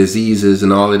illnesses or diseases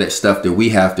and all of that stuff that we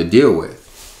have to deal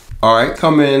with. All right,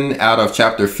 coming out of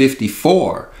chapter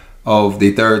 54 of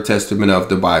the Third Testament of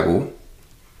the Bible,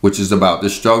 which is about the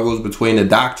struggles between the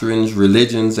doctrines,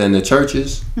 religions, and the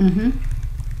churches. Mm-hmm.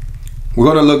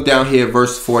 We're going to look down here at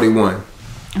verse 41.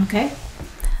 Okay.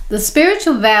 The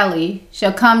spiritual valley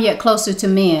shall come yet closer to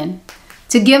men,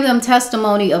 to give them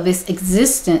testimony of its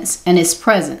existence and its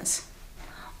presence.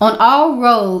 On all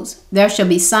roads there shall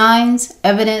be signs,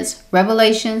 evidence,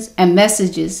 revelations, and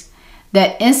messages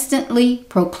that instantly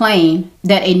proclaim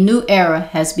that a new era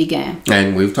has begun.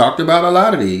 And we've talked about a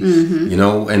lot of these,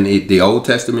 and the Old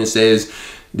Testament says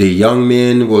the young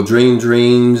men will dream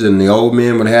dreams and the old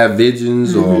men would have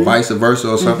visions, or vice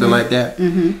versa, or something like that.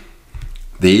 Mm-hmm.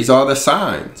 These are the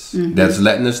signs that's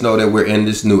letting us know that we're in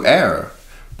this new era.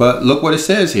 But look what it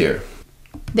says here.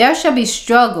 There shall be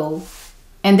struggle,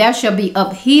 and there shall be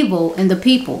upheaval in the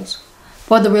peoples,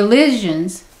 for the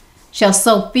religions shall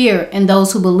sow fear in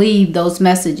those who believe those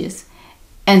messages,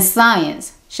 and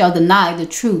science shall deny the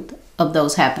truth of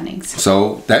those happenings.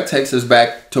 So that takes us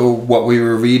back to what we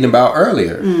were reading about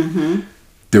earlier. Mm-hmm.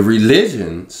 The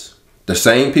religions, the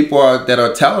same people that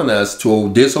are telling us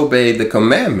to disobey the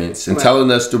commandments and telling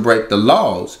us to break the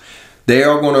laws, they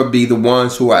are going to be the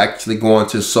ones who are actually going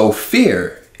to sow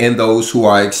fear in those who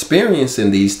are experiencing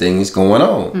these things going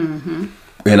on. Mm-hmm.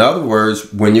 In other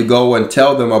words, when you go and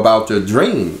tell them about your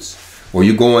dreams, or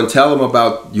you go and tell them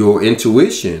about your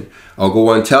intuition, or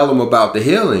go and tell them about the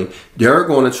healing, they're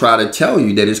going to try to tell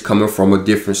you that it's coming from a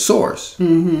different source.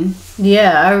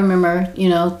 Yeah, I remember,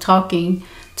 talking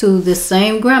to this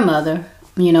same grandmother.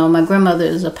 My grandmother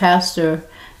is a pastor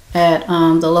at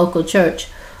the local church,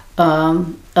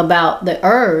 about the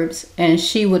herbs, and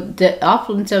she would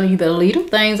often tell me, you better leave them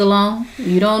things alone.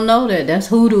 You don't know that's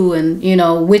hoodoo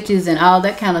and witches and all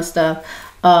that kind of stuff.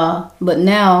 But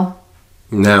now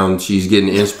she's getting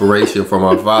inspiration from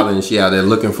her father, and she out there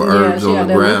looking for herbs on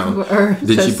the ground.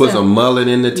 Did she put some mullein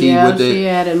in the tea with it? Yeah, she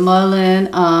added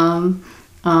mullein,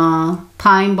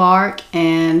 pine bark,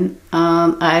 and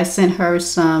I sent her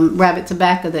some rabbit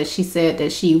tobacco that she said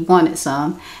that she wanted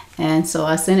some. And so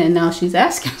I sent it, and now she's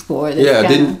asking for it.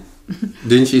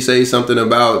 Didn't she say something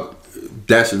about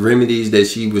that's remedies that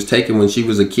she was taking when she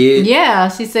was a kid? Yeah,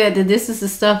 she said that this is the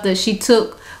stuff that she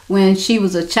took when she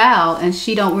was a child, and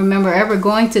she don't remember ever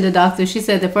going to the doctor. She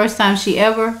said the first time she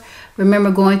ever remember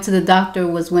going to the doctor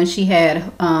was when she had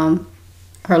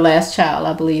her last child.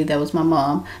 I believe that was my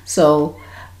mom. So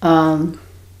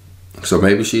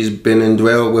maybe she's been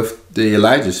indwelled with the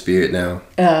Elijah spirit now.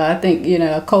 I think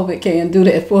COVID can do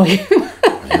that for you.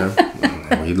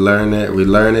 Yeah, we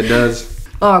learn it does.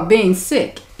 Or being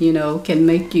sick, can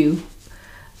make you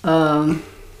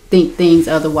think things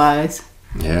otherwise.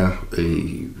 Yeah,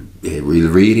 we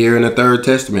read here in the Third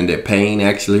Testament that pain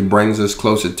actually brings us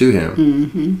closer to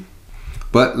Him.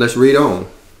 But let's read on.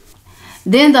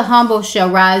 Then the humble shall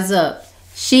rise up,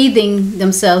 sheathing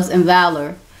themselves in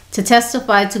valor, to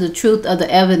testify to the truth of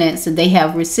the evidence that they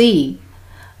have received.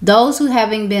 Those who,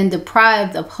 having been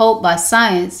deprived of hope by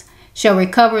science, shall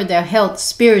recover their health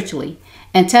spiritually,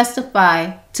 and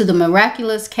testify to the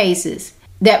miraculous cases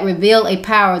that reveal a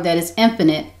power that is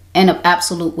infinite and of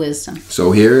absolute wisdom.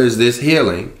 So here is this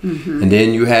healing. And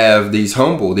then you have these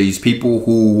people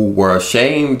who were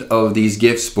ashamed of these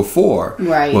gifts before,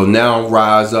 will now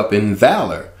rise up in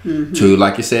valor to,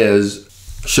 like it says,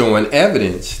 showing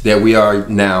evidence that we are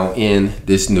now in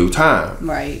this new time.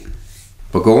 Right.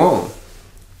 But go on.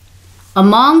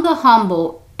 Among the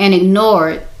humble and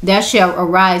ignored there shall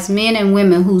arise men and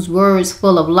women whose words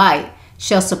full of light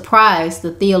shall surprise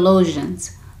the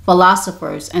theologians,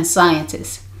 philosophers, and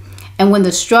scientists. And when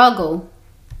the struggle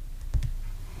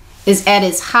is at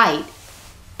its height,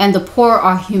 and the poor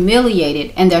are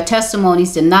humiliated and their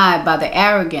testimonies denied by the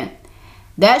arrogant,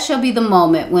 that shall be the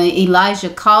moment when Elijah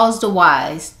calls the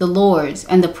wise, the lords,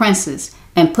 and the princes,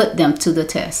 and put them to the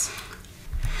test.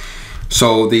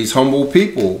 So these humble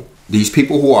people, these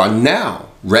people who are now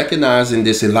recognizing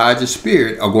this Elijah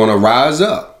spirit, are going to rise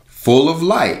up full of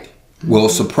light, will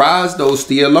surprise those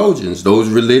theologians, those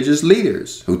religious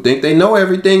leaders who think they know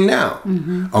everything now,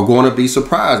 are going to be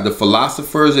surprised. The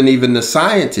philosophers and even the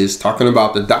scientists, talking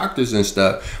about the doctors and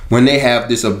stuff, when they have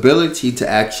this ability to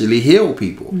actually heal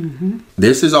people.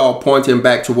 This is all pointing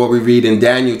back to what we read in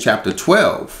Daniel chapter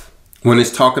 12, when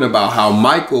it's talking about how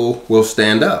Michael will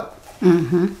stand up.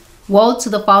 Woe to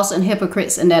the false and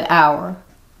hypocrites in that hour,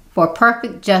 for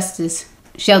perfect justice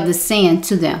shall descend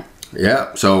to them.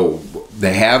 Yeah, so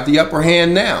they have the upper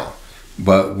hand now,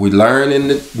 but we learn in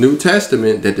the New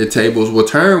Testament that the tables will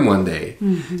turn one day.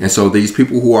 And so these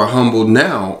people who are humbled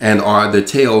now and are the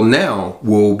tail now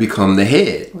will become the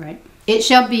head. Right. It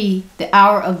shall be the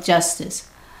hour of justice,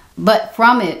 but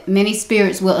from it many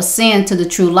spirits will ascend to the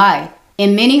true light.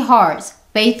 In many hearts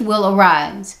faith will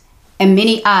arise, and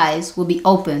many eyes will be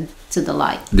opened to the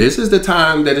light. This is the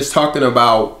time that it's talking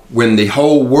about when the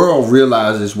whole world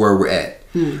realizes where we're at.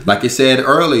 Like it said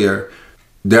earlier,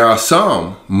 there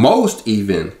are most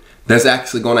even, that's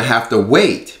actually going to have to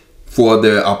wait for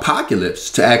the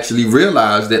apocalypse to actually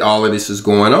realize that all of this is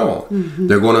going on.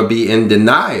 They're going to be in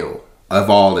denial of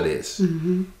all of this.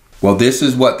 Well, this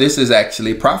is what this is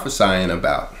actually prophesying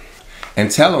about,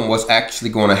 and tell them what's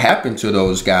actually going to happen to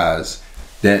those guys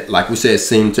that, like we said,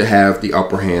 seem to have the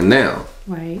upper hand now.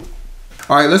 Right.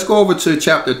 All right, let's go over to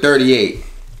chapter 38,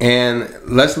 and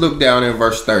let's look down in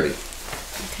verse 30.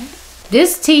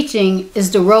 This teaching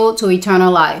is the road to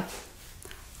eternal life.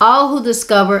 All who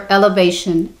discover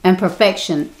elevation and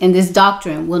perfection in this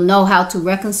doctrine will know how to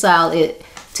reconcile it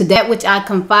to that which I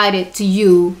confided to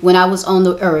you when I was on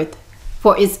the earth,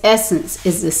 for its essence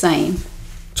is the same.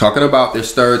 Talking about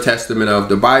this Third Testament of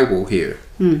the Bible here.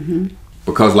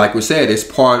 Because like we said, it's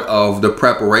part of the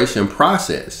preparation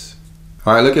process.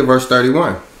 All right, look at verse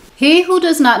 31. He who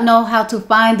does not know how to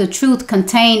find the truth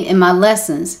contained in my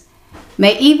lessons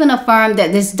may even affirm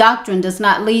that this doctrine does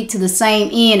not lead to the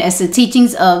same end as the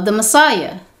teachings of the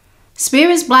Messiah.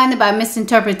 Spirits blinded by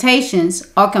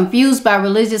misinterpretations or confused by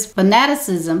religious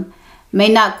fanaticism may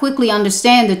not quickly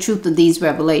understand the truth of these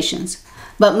revelations,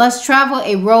 but must travel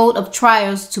a road of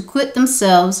trials to quit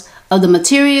themselves of the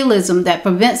materialism that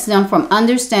prevents them from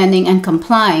understanding and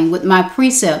complying with my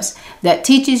precepts that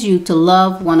teaches you to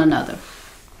love one another.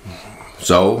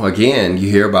 So again, you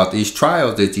hear about these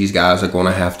trials that these guys are going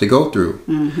to have to go through.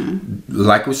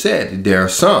 Like we said, there are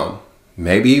some,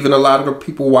 maybe even a lot of the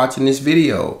people watching this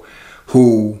video,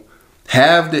 who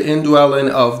have the indwelling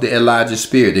of the Elijah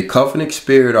spirit, the covenant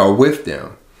spirit are with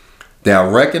them. They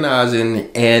are recognizing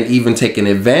and even taking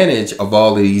advantage of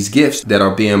all of these gifts that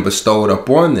are being bestowed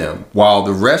upon them, while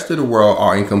the rest of the world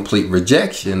are in complete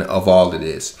rejection of all of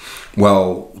this.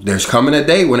 Well, there's coming a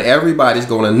day when everybody's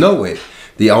going to know it.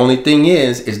 The only thing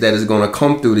is that it's going to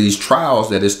come through these trials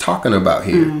that it's talking about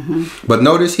here. But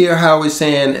notice here how it's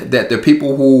saying that the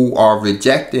people who are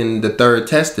rejecting the Third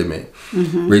Testament,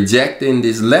 rejecting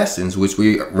these lessons, which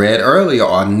we read earlier,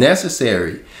 are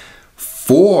necessary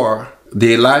for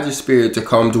the Elijah spirit to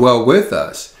come dwell with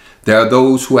us. There are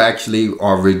those who actually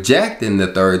are rejecting the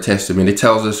Third Testament. It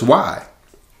tells us why.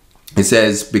 It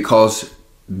says because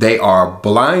they are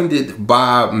blinded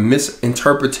by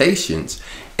misinterpretations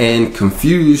and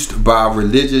confused by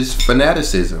religious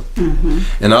fanaticism.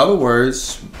 In other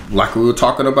words, like we were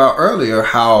talking about earlier,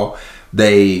 how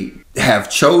they have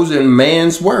chosen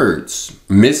man's words,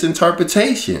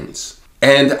 misinterpretations,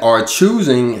 and are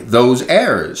choosing those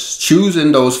errors,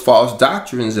 choosing those false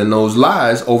doctrines and those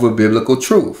lies over biblical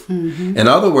truth. In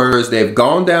other words, they've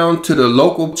gone down to the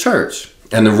local church,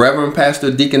 and the Reverend Pastor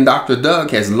Deacon Dr.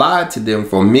 Doug has lied to them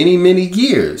for many, many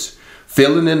years,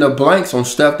 filling in the blanks on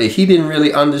stuff that he didn't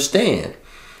really understand.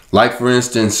 Like, for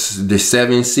instance, the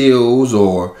 7 seals,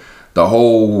 or the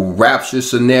whole rapture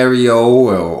scenario,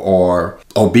 or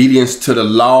obedience to the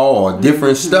law, or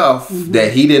different stuff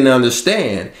that he didn't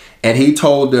understand. And he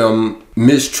told them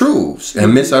mistruths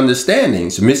and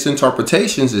misunderstandings,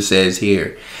 misinterpretations, it says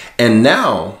here. And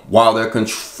now, while they're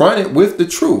confronted with the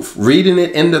truth, reading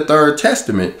it in the Third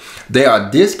Testament, they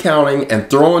are discounting and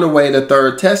throwing away the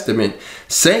Third Testament,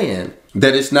 saying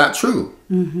that it's not true.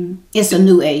 It's a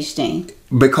new age thing.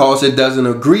 Because it doesn't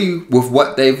agree with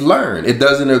what they've learned. It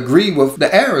doesn't agree with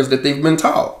the errors that they've been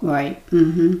taught. Right.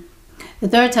 The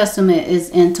Third Testament is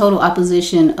in total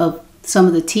opposition of some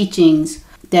of the teachings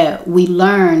that we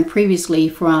learned previously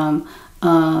from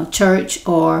church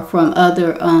or from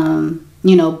other,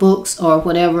 books or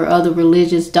whatever other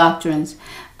religious doctrines,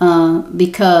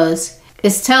 because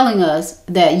it's telling us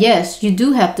that, yes, you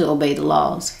do have to obey the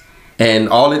laws. And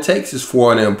all it takes is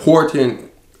for an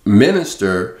important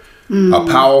minister, a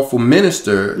powerful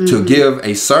minister, to give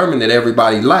a sermon that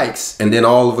everybody likes, and then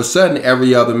all of a sudden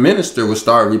every other minister will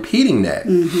start repeating that.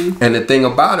 And the thing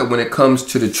about it, when it comes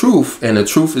to the truth, and the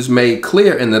truth is made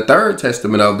clear in the Third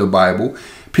Testament of the Bible,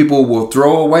 people will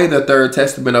throw away the Third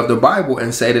Testament of the Bible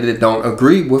and say that it don't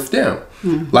agree with them.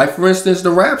 Like, for instance,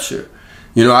 the rapture.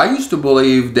 You know, I used to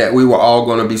believe that we were all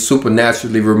going to be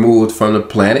supernaturally removed from the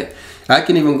planet. I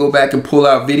can even go back and pull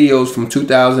out videos from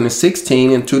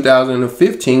 2016 and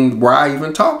 2015 where I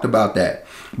even talked about that.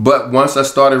 But once I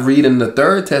started reading the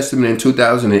Third Testament in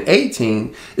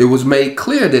 2018, it was made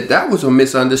clear that that was a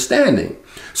misunderstanding.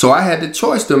 So I had the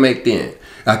choice to make then.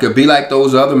 I could be like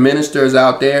those other ministers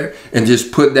out there and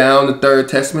just put down the Third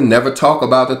Testament, never talk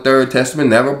about the Third Testament,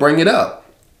 never bring it up.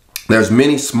 There's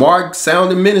many smart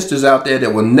sounding ministers out there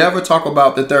that will never talk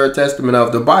about the Third Testament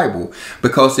of the Bible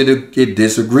because it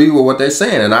disagrees with what they're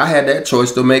saying. And I had that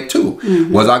choice to make too.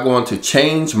 Was I going to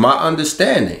change my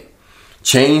understanding,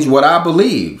 change what I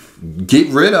believe, get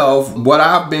rid of what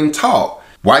I've been taught,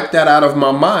 wipe that out of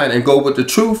my mind and go with the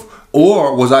truth?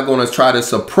 Or was I going to try to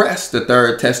suppress the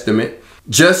Third Testament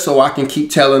just so I can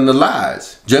keep telling the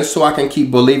lies, just so I can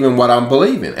keep believing what I'm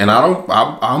believing? And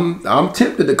I'm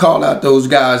tempted to call out those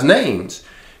guys' names,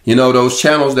 you know, those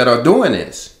channels that are doing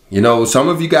this. You know, some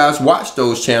of you guys watch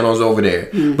those channels over there,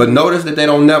 but notice that they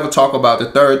don't never talk about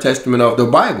the Third Testament of the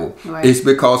Bible. It's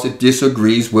because it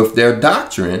disagrees with their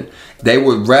doctrine. They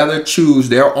would rather choose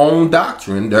their own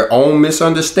doctrine, their own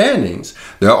misunderstandings,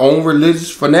 their own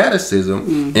religious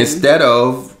fanaticism, instead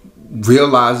of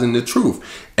realizing the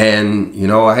truth. And, you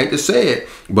know, I hate to say it,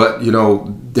 but, you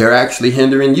know, they're actually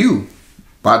hindering you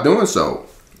by doing so.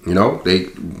 You know,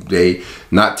 they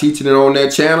not teaching it on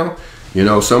their channel. You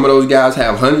know, some of those guys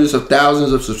have hundreds of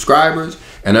thousands of subscribers,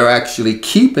 and they're actually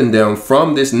keeping them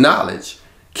from this knowledge,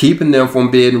 keeping them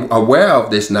from being aware of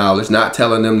this knowledge, not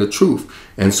telling them the truth.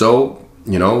 And so,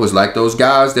 you know, it's like those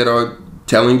guys that are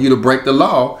telling you to break the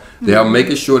law, They are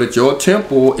making sure that your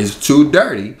temple is too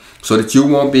dirty so that you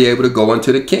won't be able to go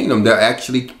into the kingdom. They're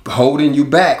actually holding you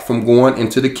back from going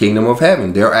into the kingdom of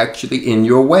heaven. They're actually in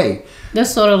your way.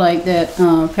 That's sort of like that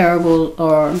parable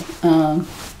or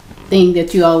thing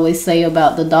that you always say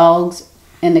about the dogs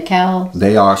and the cows.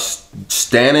 They are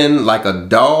standing like a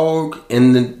dog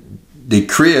in the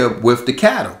crib with the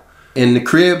cattle. In the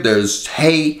crib, there's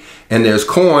hay and there's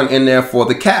corn in there for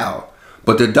the cow,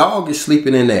 but the dog is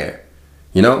sleeping in there,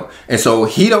 you know? And so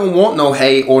he don't want no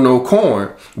hay or no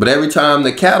corn, but every time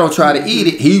the cattle try to eat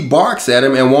it, he barks at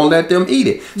them and won't let them eat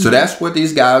it. So that's what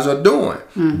these guys are doing.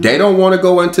 They don't want to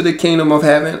go into the kingdom of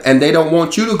heaven, and they don't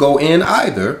want you to go in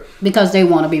either. Because they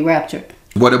want to be raptured.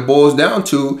 What it boils down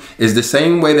to is the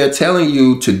same way they're telling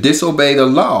you to disobey the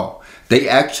law. They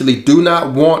actually do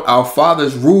not want our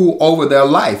Father's rule over their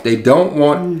life. They don't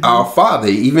want our Father,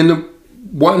 even the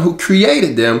one who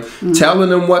created them, telling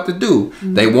them what to do.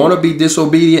 They want to be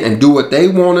disobedient and do what they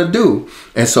want to do.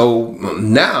 And so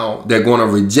now they're going to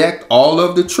reject all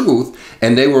of the truth,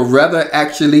 and they will rather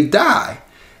actually die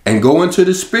and go into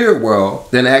the spirit world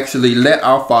than actually let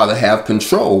our Father have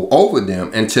control over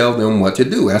them and tell them what to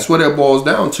do. That's what it boils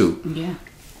down to.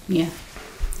 Yeah.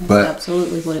 That's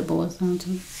absolutely what it boils down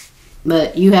to.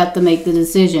 But you have to make the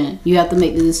decision. You have to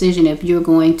make the decision if you're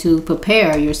going to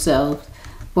prepare yourself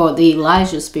for the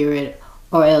Elijah spirit,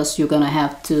 or else you're going to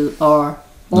have to or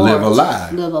live a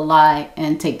lie. Live a lie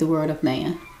and take the word of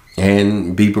man.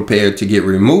 And be prepared to get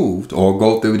removed or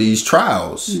go through these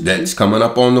trials that's coming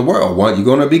up on the world. You're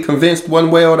going to be convinced one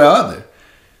way or the other.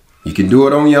 You can do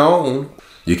it on your own.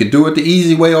 You can do it the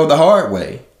easy way or the hard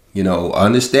way. You know,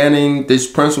 understanding these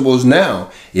principles now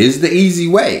is the easy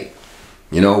way.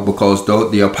 You know, because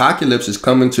the apocalypse is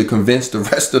coming to convince the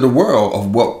rest of the world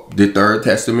of what the Third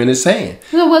Testament is saying.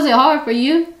 So was it hard for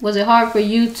you? Was it hard for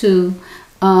you to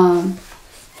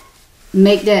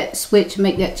make that switch,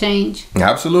 make that change?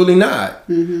 Absolutely not.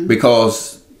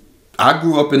 Because I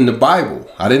grew up in the Bible.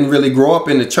 I didn't really grow up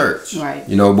in the church. Right.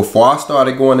 You know, before I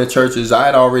started going to churches, I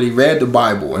had already read the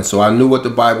Bible. And so I knew what the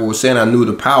Bible was saying. I knew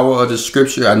the power of the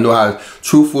scripture. I knew how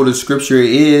truthful the scripture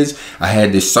is. I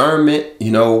had discernment, you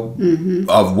know,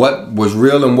 of what was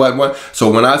real and what wasn't.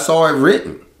 So when I saw it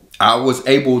written, I was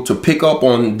able to pick up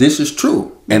on this is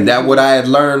true. And that what I had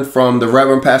learned from the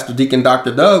Reverend Pastor Deacon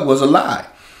Dr. Doug was a lie.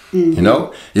 You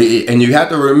know, and you have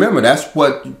to remember that's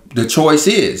what the choice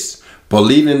is.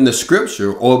 Believing the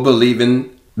scripture or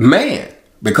believing man,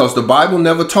 because the Bible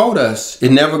never told us,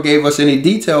 it never gave us any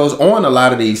details on a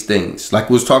lot of these things. Like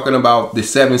we was talking about the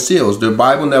 7 seals, the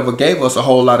Bible never gave us a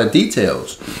whole lot of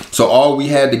details. So all we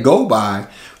had to go by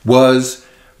was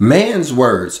man's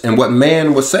words and what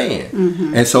man was saying.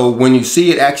 And so when you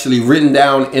see it actually written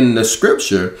down in the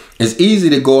scripture, it's easy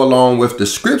to go along with the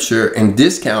scripture and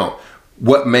discount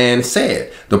what man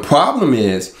said. The problem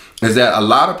is that a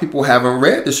lot of people haven't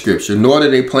read the scripture, nor do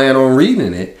they plan on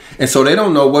reading it. And so they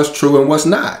don't know what's true and what's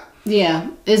not. Yeah,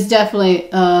 it's definitely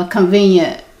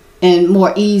convenient and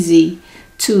more easy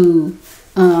to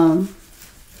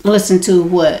listen to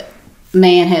what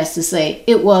man has to say.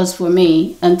 It was for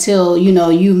me until, you know,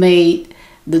 you made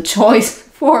the choice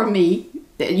for me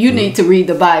that you need to read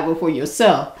the Bible for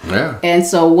yourself. Yeah. And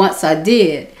so once I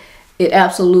did, it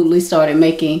absolutely started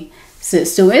making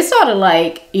sense too. It's sort of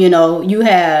like, you know, you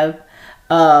have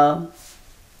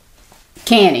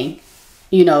canning.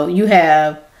 You know, you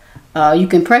have you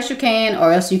can pressure can,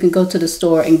 or else you can go to the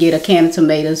store and get a can of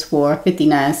tomatoes for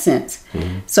 59 cents.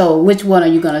 So which one are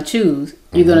you going to choose?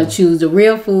 You're going to choose the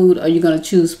real food, or you're going to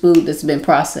choose food that's been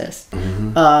processed.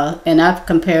 And I've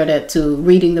compared that to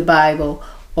reading the Bible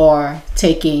or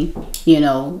taking, you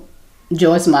know,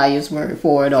 Joyce Meyer's word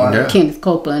for it, or Kenneth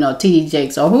Copeland, or T.D.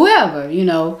 Jakes, or whoever. You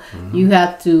know, you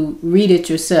have to read it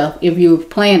yourself if you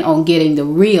plan on getting the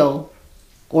real,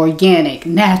 organic,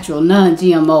 natural,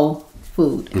 non-GMO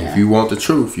food. If you want the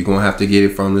truth, you're going to have to get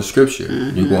it from the scripture.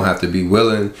 You're going to have to be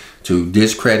willing to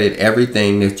discredit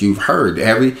everything that you've heard.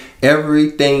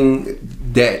 Everything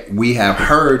that we have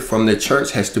heard from the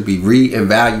church has to be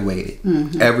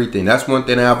reevaluated. Everything. That's one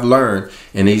thing I've learned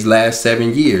in these last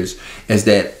 7 years, is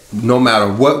that no matter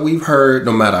what we've heard,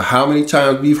 no matter how many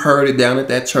times we've heard it down at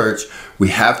that church, we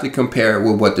have to compare it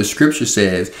with what the scripture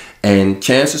says. And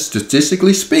chances,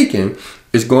 statistically speaking,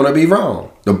 is going to be wrong.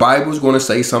 The Bible is going to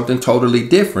say something totally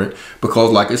different,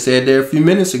 because like I said there a few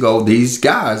minutes ago, these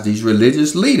guys, these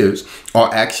religious leaders,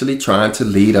 are actually trying to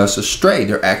lead us astray.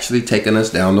 They're actually taking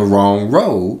us down the wrong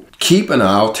road, keeping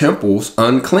our temples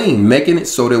unclean, making it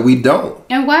so that we don't.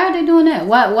 And why are they doing that?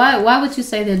 Why would you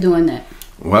say they're doing that?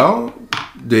 Well,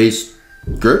 they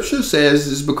Scripture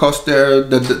says it's because they're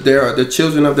the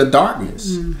children of the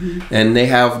darkness, and they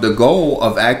have the goal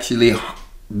of actually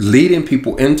leading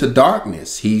people into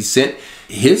darkness. He sent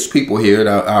his people here.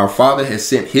 Our Father has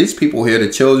sent his people here, the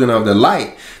children of the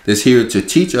light, that's here to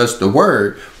teach us the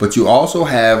word. But you also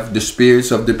have the spirits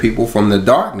of the people from the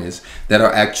darkness that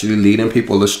are actually leading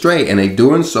people astray, and they're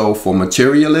doing so for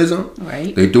materialism.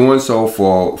 Right. They're doing so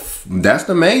for, that's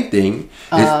the main thing.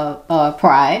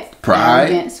 Pride,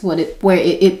 arrogance, where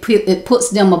it puts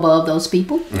them above those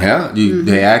people. Yeah,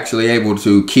 they're actually able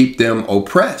to keep them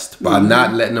oppressed by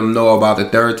not letting them know about the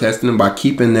third testament, by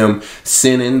keeping them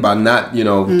sinning, by not,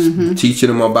 teaching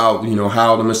them about,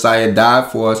 how the Messiah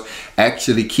died for us.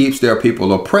 Actually keeps their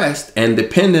people oppressed and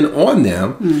dependent on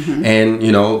them. And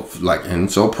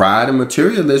and so pride and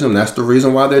materialism, that's the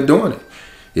reason why they're doing it.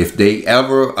 If they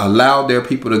ever allow their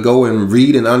people to go and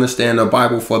read and understand the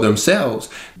Bible for themselves,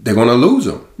 they're going to lose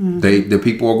them. The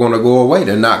people are going to go away.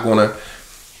 They're not going to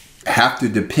have to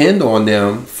depend on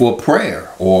them for prayer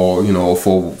or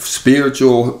for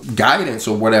spiritual guidance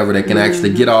or whatever. They can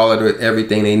actually get all of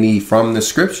everything they need from the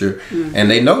scripture,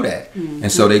 and they know that.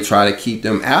 And so they try to keep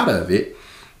them out of it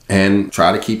and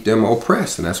try to keep them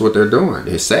oppressed, and that's what they're doing.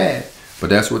 It's sad, but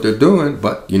that's what they're doing.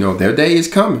 But their day is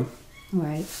coming.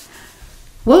 Right.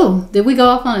 Whoa, did we go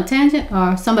off on a tangent,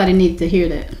 or somebody needs to hear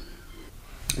that?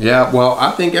 Yeah, well,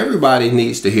 I think everybody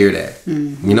needs to hear that.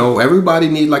 Everybody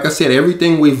needs, like I said,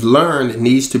 everything we've learned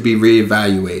needs to be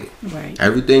reevaluated. Right.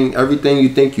 Everything you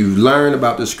think you've learned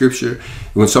about the scripture,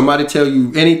 when somebody tell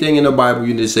you anything in the Bible,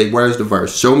 you need to say, where's the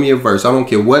verse? Show me a verse. I don't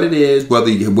care what it is, whether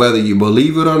you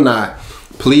believe it or not.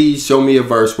 Please show me a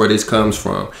verse where this comes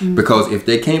from. Because if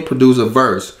they can't produce a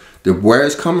verse, where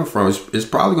it's coming from is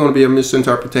probably going to be a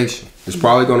misinterpretation. It's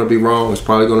probably going to be wrong. It's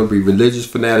probably going to be religious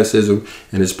fanaticism,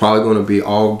 and it's probably going to be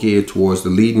all geared towards the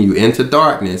leading you into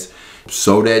darkness,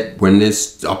 so that when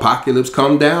this apocalypse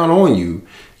come down on you,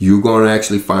 you're going to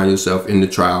actually find yourself in the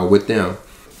trial with them.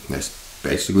 That's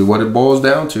basically what it boils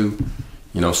down to.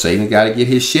 Satan got to get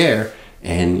his share,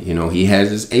 and he has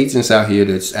his agents out here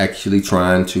that's actually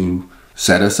trying to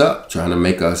set us up, trying to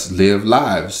make us live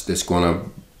lives that's going to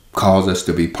cause us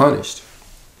to be punished.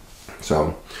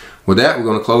 So with that, we're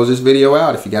going to close this video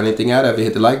out. If you got anything out of it,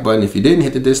 hit the like button. If you didn't,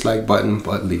 hit the dislike button,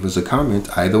 but leave us a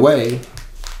comment either way.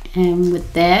 And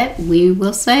with that, we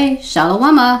will say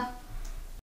Shalom.